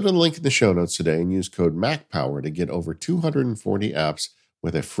 Go to the link in the show notes today and use code MacPower to get over 240 apps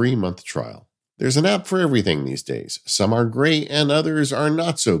with a free month trial. There's an app for everything these days. Some are great and others are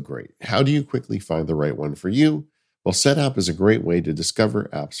not so great. How do you quickly find the right one for you? Well, SetApp is a great way to discover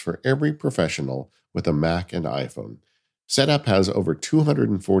apps for every professional with a Mac and iPhone. SetApp has over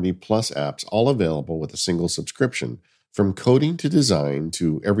 240 plus apps, all available with a single subscription, from coding to design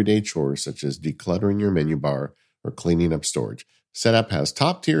to everyday chores such as decluttering your menu bar or cleaning up storage. SetApp has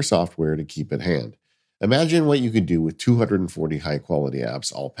top-tier software to keep at hand. Imagine what you could do with 240 high-quality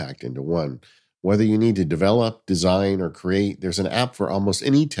apps all packed into one. Whether you need to develop, design, or create, there's an app for almost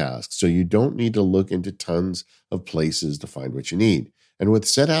any task, so you don't need to look into tons of places to find what you need. And with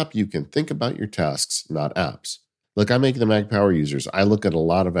SetApp, you can think about your tasks, not apps. Look, I make the Mac Power Users. I look at a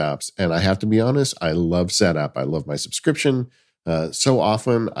lot of apps, and I have to be honest, I love SetApp. I love my subscription. So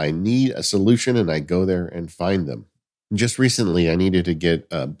often I need a solution, and I go there and find them. Just recently, I needed to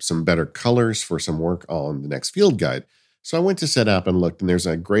get some better colors for some work on the next field guide. So I went to SetApp and looked, and there's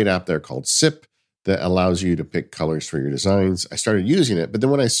a great app there called SIP that allows you to pick colors for your designs. I started using it, but then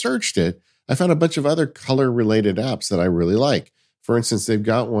when I searched it, I found a bunch of other color-related apps that I really like. For instance, they've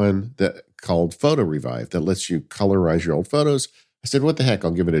got one that called Photo Revive that lets you colorize your old photos. I said, what the heck, I'll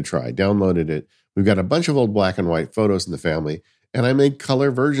give it a try. Downloaded it. We've got a bunch of old black and white photos in the family, and I made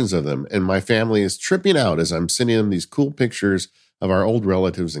color versions of them. And my family is tripping out as I'm sending them these cool pictures of our old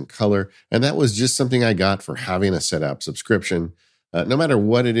relatives in color. And that was just something I got for having a SetApp subscription. No matter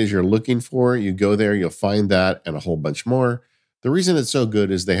what it is you're looking for, you go there, you'll find that and a whole bunch more. The reason it's so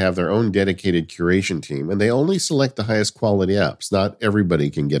good is they have their own dedicated curation team, and they only select the highest quality apps. Not everybody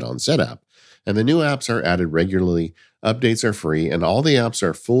can get on SetApp. And the new apps are added regularly, updates are free, and all the apps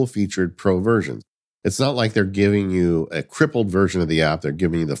are full-featured pro versions. It's not like they're giving you a crippled version of the app. They're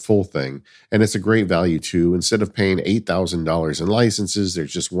giving you the full thing. And it's a great value, too. Instead of paying $8,000 in licenses,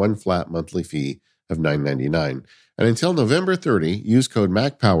 there's just one flat monthly fee of $9.99. And until November 30, use code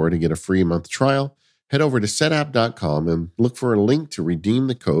MacPower to get a free month trial. head over to setapp.com and look for a link to redeem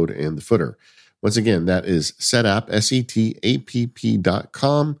the code in the footer. Once again, that is setapp, setapp.com,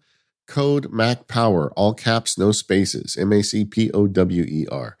 code MacPower, all caps, no spaces,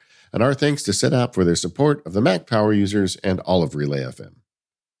 MACPOWER. And our thanks to Setapp for their support of the Mac Power users and all of Relay FM.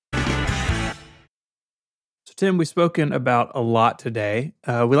 So, Tim, we've spoken about a lot today.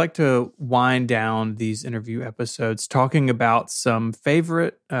 We like to wind down these interview episodes talking about some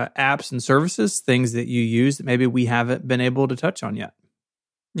favorite apps and services, things that you use that maybe we haven't been able to touch on yet.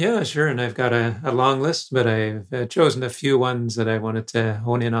 Yeah, sure. And I've got a long list, but I've chosen a few ones that I wanted to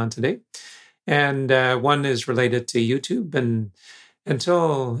hone in on today. And one is related to YouTube. And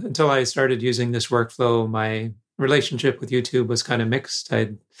until I started using this workflow, my relationship with YouTube was kind of mixed.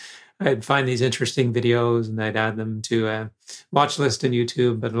 I'd find these interesting videos and I'd add them to a watch list in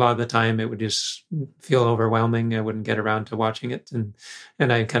YouTube, but a lot of the time it would just feel overwhelming. I wouldn't get around to watching it. And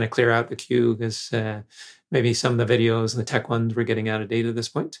I'd kind of clear out the queue because maybe some of the videos, the tech ones, were getting out of date at this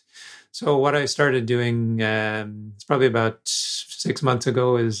point. So what I started doing, it's probably about 6 months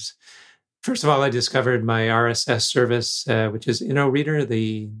ago, is first of all, I discovered my RSS service, which is InnoReader.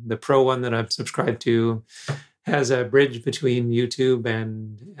 The Pro one that I've subscribed to has a bridge between YouTube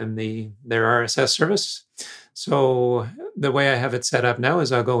and their RSS service. So the way I have it set up now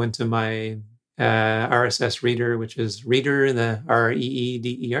is I'll go into my RSS reader, which is Reader, the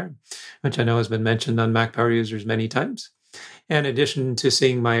REEDER, which I know has been mentioned on Mac Power users many times. In addition to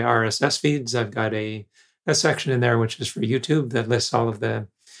seeing my RSS feeds, I've got a section in there which is for YouTube that lists all of the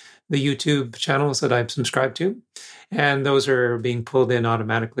YouTube channels that I've subscribed to. And those are being pulled in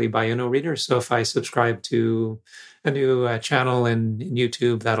automatically by InnoReader. So if I subscribe to a new channel in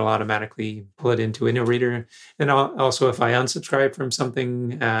YouTube, that'll automatically pull it into InnoReader. And also if I unsubscribe from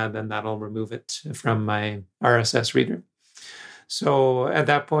something, then that'll remove it from my RSS reader. So at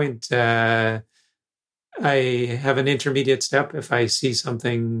that point, I have an intermediate step. If I see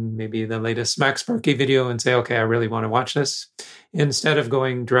something, maybe the latest MacSparky video, and say, okay, I really want to watch this, instead of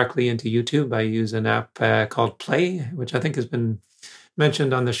going directly into YouTube, I use an app called Play, which I think has been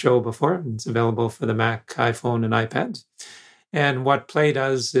mentioned on the show before. It's available for the Mac, iPhone, and iPad. And what Play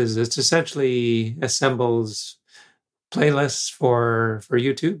does is it essentially assembles playlists for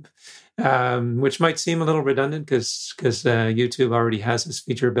YouTube, which might seem a little redundant because YouTube already has this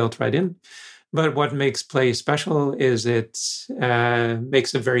feature built right in. But what makes Play special is it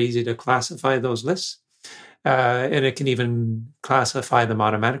makes it very easy to classify those lists. And it can even classify them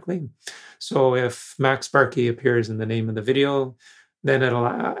automatically. So if MacSparky appears in the name of the video, then it'll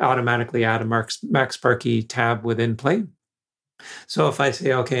automatically add a MacSparky tab within Play. So if I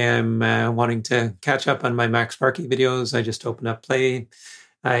say, okay, I'm wanting to catch up on my MacSparky videos, I just open up Play.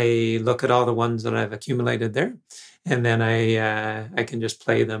 I look at all the ones that I've accumulated there, and then I can just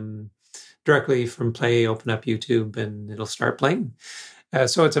play them directly from Play, open up YouTube, and it'll start playing.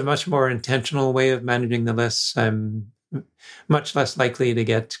 So it's a much more intentional way of managing the lists. I'm much less likely to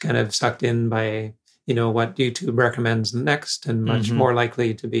get kind of sucked in by, what YouTube recommends next, and much more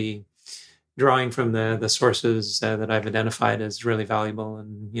likely to be drawing from the sources that I've identified as really valuable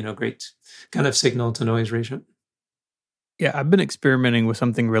and, great kind of signal to noise ratio. Yeah, I've been experimenting with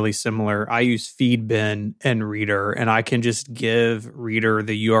something really similar. I use Feedbin and Reader, and I can just give Reader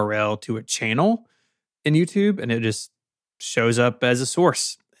the URL to a channel in YouTube, and it just shows up as a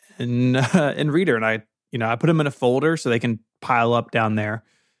source in Reader. And I put them in a folder so they can pile up down there.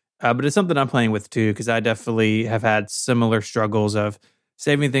 But it's something I'm playing with too, because I definitely have had similar struggles of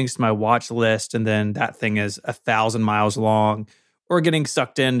saving things to my watch list, and then that thing is 1,000 miles long, or getting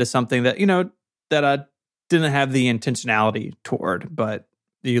sucked into something that, that I didn't have the intentionality toward, but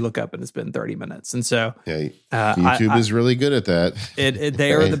you look up and it's been 30 minutes. And so YouTube is really good at that.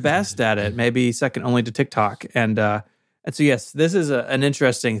 They are the best at it, maybe second only to TikTok. And so, yes, this is an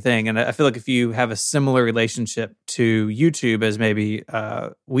interesting thing. And I feel like if you have a similar relationship to YouTube as maybe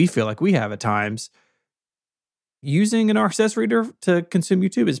we feel like we have at times, using an RSS reader to consume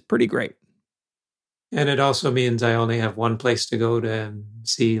YouTube is pretty great. And it also means I only have one place to go to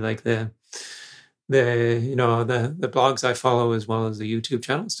see like the blogs I follow as well as the YouTube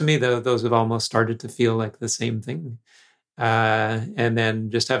channels. To me, those have almost started to feel like the same thing. And then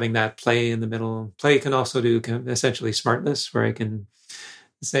just having that Play in the middle. Play can also do essentially smart lists where I can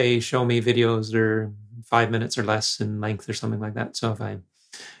say, show me videos that are 5 minutes or less in length or something like that. So if I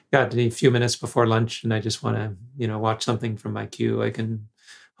got a few minutes before lunch and I just want to, watch something from my queue, I can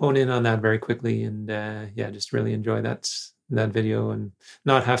hone in on that very quickly and just really enjoy that video and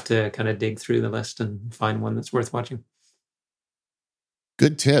not have to kind of dig through the list and find one that's worth watching.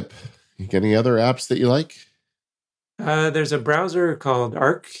 Good tip. You got any other apps that you like? There's a browser called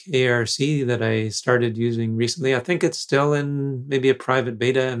Arc, ARC, that I started using recently. I think it's still in maybe a private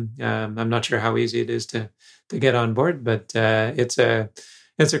beta. I'm not sure how easy it is to get on board, but it's a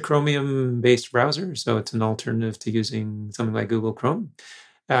Chromium-based browser, so it's an alternative to using something like Google Chrome.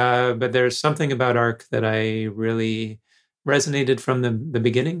 But there's something about Arc that I really resonated from the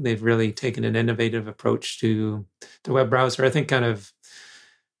beginning. They've really taken an innovative approach to the web browser. I think kind of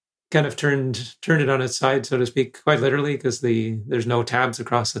turned it on its side, so to speak, quite literally, because there's no tabs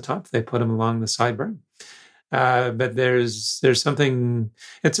across the top. They put them along the sidebar. But there's something.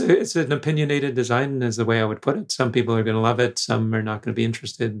 It's an opinionated design, is the way I would put it. Some people are going to love it, some are not going to be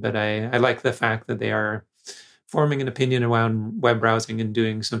interested. But I like the fact that they are forming an opinion around web browsing and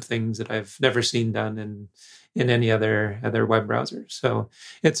doing some things that I've never seen done in any other web browser. So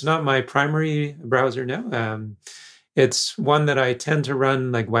it's not my primary browser now. It's one that I tend to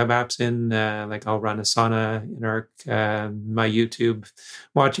run like web apps in, like I'll run Asana in Arc. My YouTube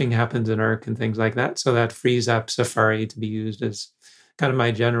watching happens in Arc and things like that. So that frees up Safari to be used as kind of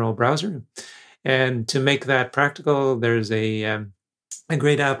my general browser. And to make that practical, there's a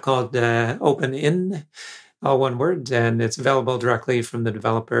great app called OpenIn, all one word, and it's available directly from the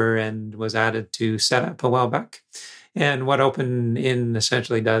developer and was added to Setup a while back. And what OpenIn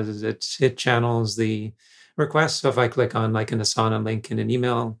essentially does is it channels the request. So if I click on like an Asana link in an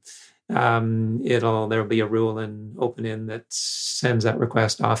email, there'll be a rule in OpenIn that sends that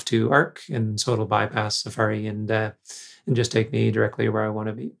request off to Arc, and so it'll bypass Safari and just take me directly where I want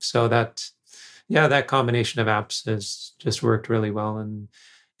to be. So that combination of apps has just worked really well, and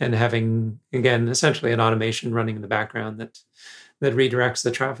having, again, essentially an automation running in the background that redirects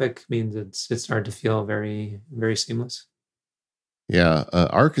the traffic means it's started to feel very, very seamless. Yeah,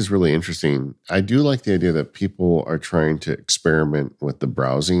 Arc is really interesting. I do like the idea that people are trying to experiment with the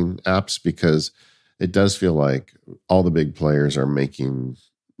browsing apps, because it does feel like all the big players are making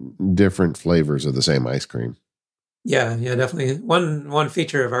different flavors of the same ice cream. Yeah, definitely. One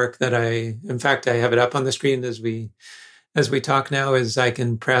feature of Arc that I have it up on the screen as we talk now, is I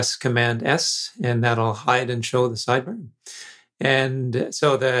can press Command S and that'll hide and show the sidebar. And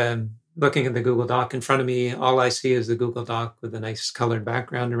so looking at the Google Doc in front of me, all I see is the Google Doc with a nice colored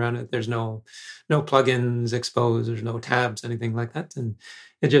background around it. There's no plugins exposed. There's no tabs, anything like that. And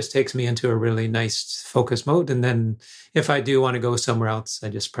it just takes me into a really nice focus mode. And then if I do want to go somewhere else, I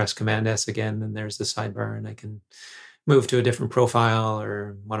just press Command S again, and there's the sidebar, and I can move to a different profile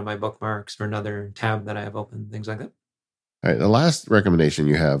or one of my bookmarks or another tab that I have open, things like that. All right, the last recommendation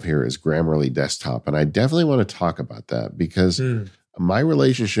you have here is Grammarly Desktop. And I definitely want to talk about that, because my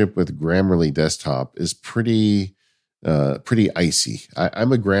relationship with Grammarly Desktop is pretty icy.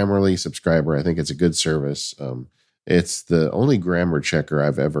 I'm a Grammarly subscriber. I think it's a good service. It's the only grammar checker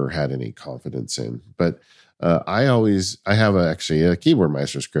I've ever had any confidence in. But I have actually a Keyboard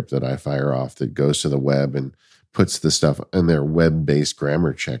Maestro script that I fire off that goes to the web and puts the stuff in their web-based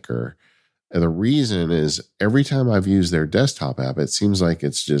grammar checker. And the reason is, every time I've used their desktop app, it seems like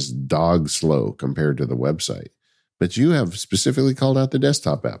it's just dog slow compared to the website. But you have specifically called out the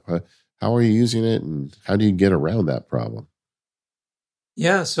desktop app. How are you using it, and how do you get around that problem?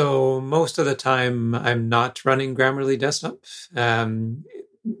 Yeah, so most of the time I'm not running Grammarly Desktop.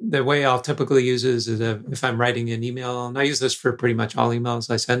 The way I'll typically use it is if I'm writing an email, and I use this for pretty much all emails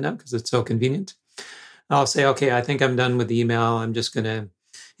I send now because it's so convenient. I'll say, okay, I think I'm done with the email. I'm just going to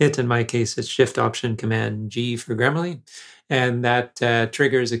hit, in my case, it's Shift-Option-Command-G for Grammarly. And that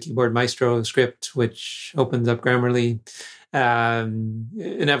triggers a Keyboard Maestro script, which opens up Grammarly.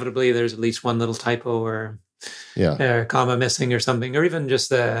 Inevitably, there's at least one little typo or comma missing or something, or even just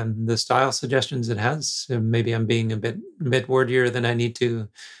the style suggestions it has. Maybe I'm being a bit wordier than I need to.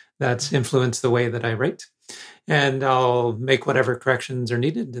 That's influenced the way that I write. And I'll make whatever corrections are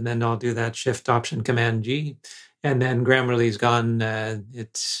needed, and then I'll do that Shift-Option-Command-G. And then Grammarly's gone.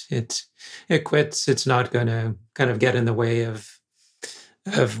 It quits. It's not going to kind of get in the way of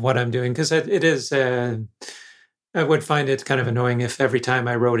what I'm doing, because it is. I would find it kind of annoying if every time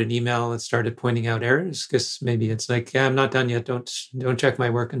I wrote an email, it started pointing out errors, because maybe it's like, I'm not done yet. Don't check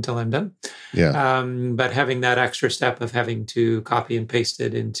my work until I'm done. Yeah. But having that extra step of having to copy and paste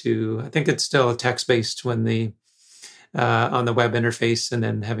it into, I think it's still text-based when on the web interface, and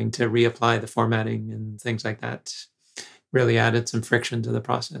then having to reapply the formatting and things like that really added some friction to the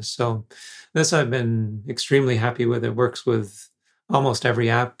process. So this I've been extremely happy with. It works with almost every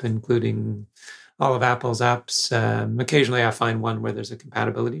app, including all of Apple's apps. Occasionally I find one where there's a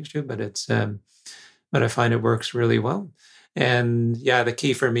compatibility issue, but I find it works really well. And yeah, the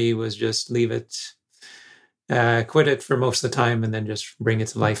key for me was just leave it, quit it for most of the time, and then just bring it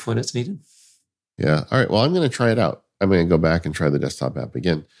to life when it's needed. Yeah. All right. Well, I'm going to try it out. I'm going to go back and try the desktop app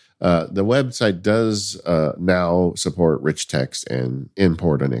again. The website does now support rich text and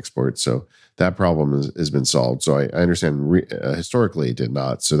import and export. So that problem has been solved. So I understand historically it did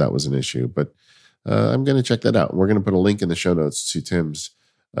not. So that was an issue. But I'm going to check that out. We're going to put a link in the show notes to Tim's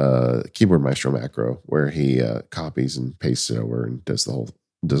Keyboard Maestro macro where he copies and pastes it over and does all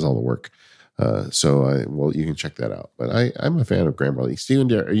the work. So you can check that out. But I'm a fan of Grammarly.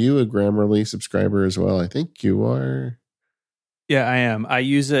 Stephen, are you a Grammarly subscriber as well? I think you are. Yeah, I am. I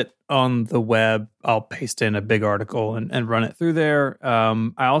use it on the web. I'll paste in a big article and run it through there.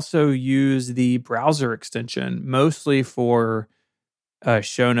 I also use the browser extension mostly for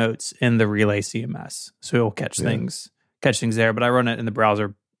show notes in the Relay CMS. So it'll catch things there. But I run it in the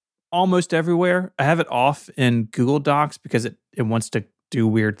browser almost everywhere. I have it off in Google Docs because it wants to do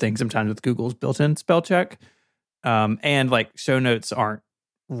weird things sometimes with Google's built-in spell check. And like show notes aren't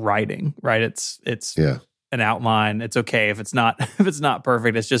writing, right? It's an outline. It's okay if it's not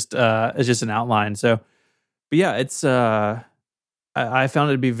perfect. It's just an outline. So, but yeah, it's I found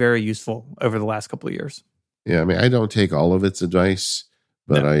it to be very useful over the last couple of years. Yeah, I mean, I don't take all of its advice,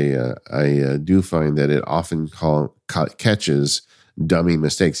 but no. I do find that it often catches dummy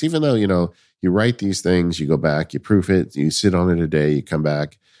mistakes. Even though you write these things, you go back, you proof it, you sit on it a day, you come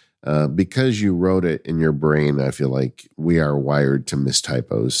back. Because you wrote it in your brain, I feel like we are wired to miss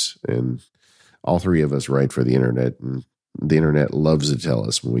typos, and all three of us write for the internet, and the internet loves to tell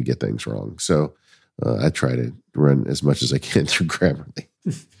us when we get things wrong. So I try to run as much as I can through Grammarly.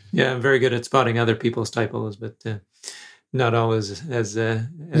 Yeah, I'm very good at spotting other people's typos, but not always as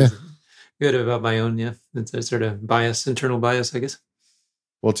good about my own. Yeah, it's a sort of internal bias, I guess.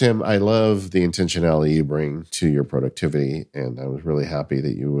 Well, Tim, I love the intentionality you bring to your productivity, and I was really happy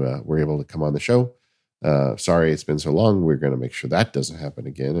that you were able to come on the show. Sorry it's been so long. We're going to make sure that doesn't happen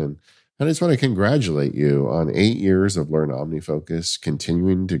again. And I just want to congratulate you on 8 years of Learn OmniFocus,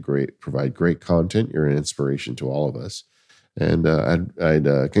 continuing to provide great content. You're an inspiration to all of us. And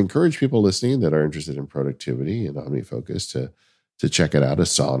I'd encourage people listening that are interested in productivity and OmniFocus to check it out,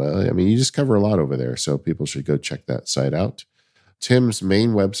 Asana. I mean, you just cover a lot over there, so people should go check that site out. Tim's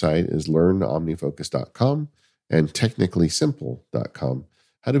main website is learnomnifocus.com and technicallysimple.com.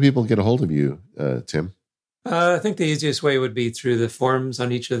 How do people get a hold of you, Tim? I think the easiest way would be through the forums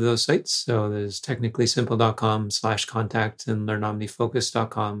on each of those sites. So there's technicallysimple.com/contact and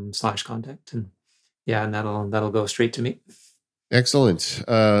learnomnifocus.com/contact. And and that'll go straight to me. Excellent.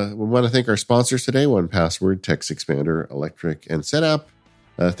 We want to thank our sponsors today, 1Password, TextExpander, Electric, and SetApp.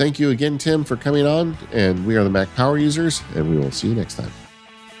 Thank you again, Tim, for coming on. And we are the Mac Power Users, and we will see you next time.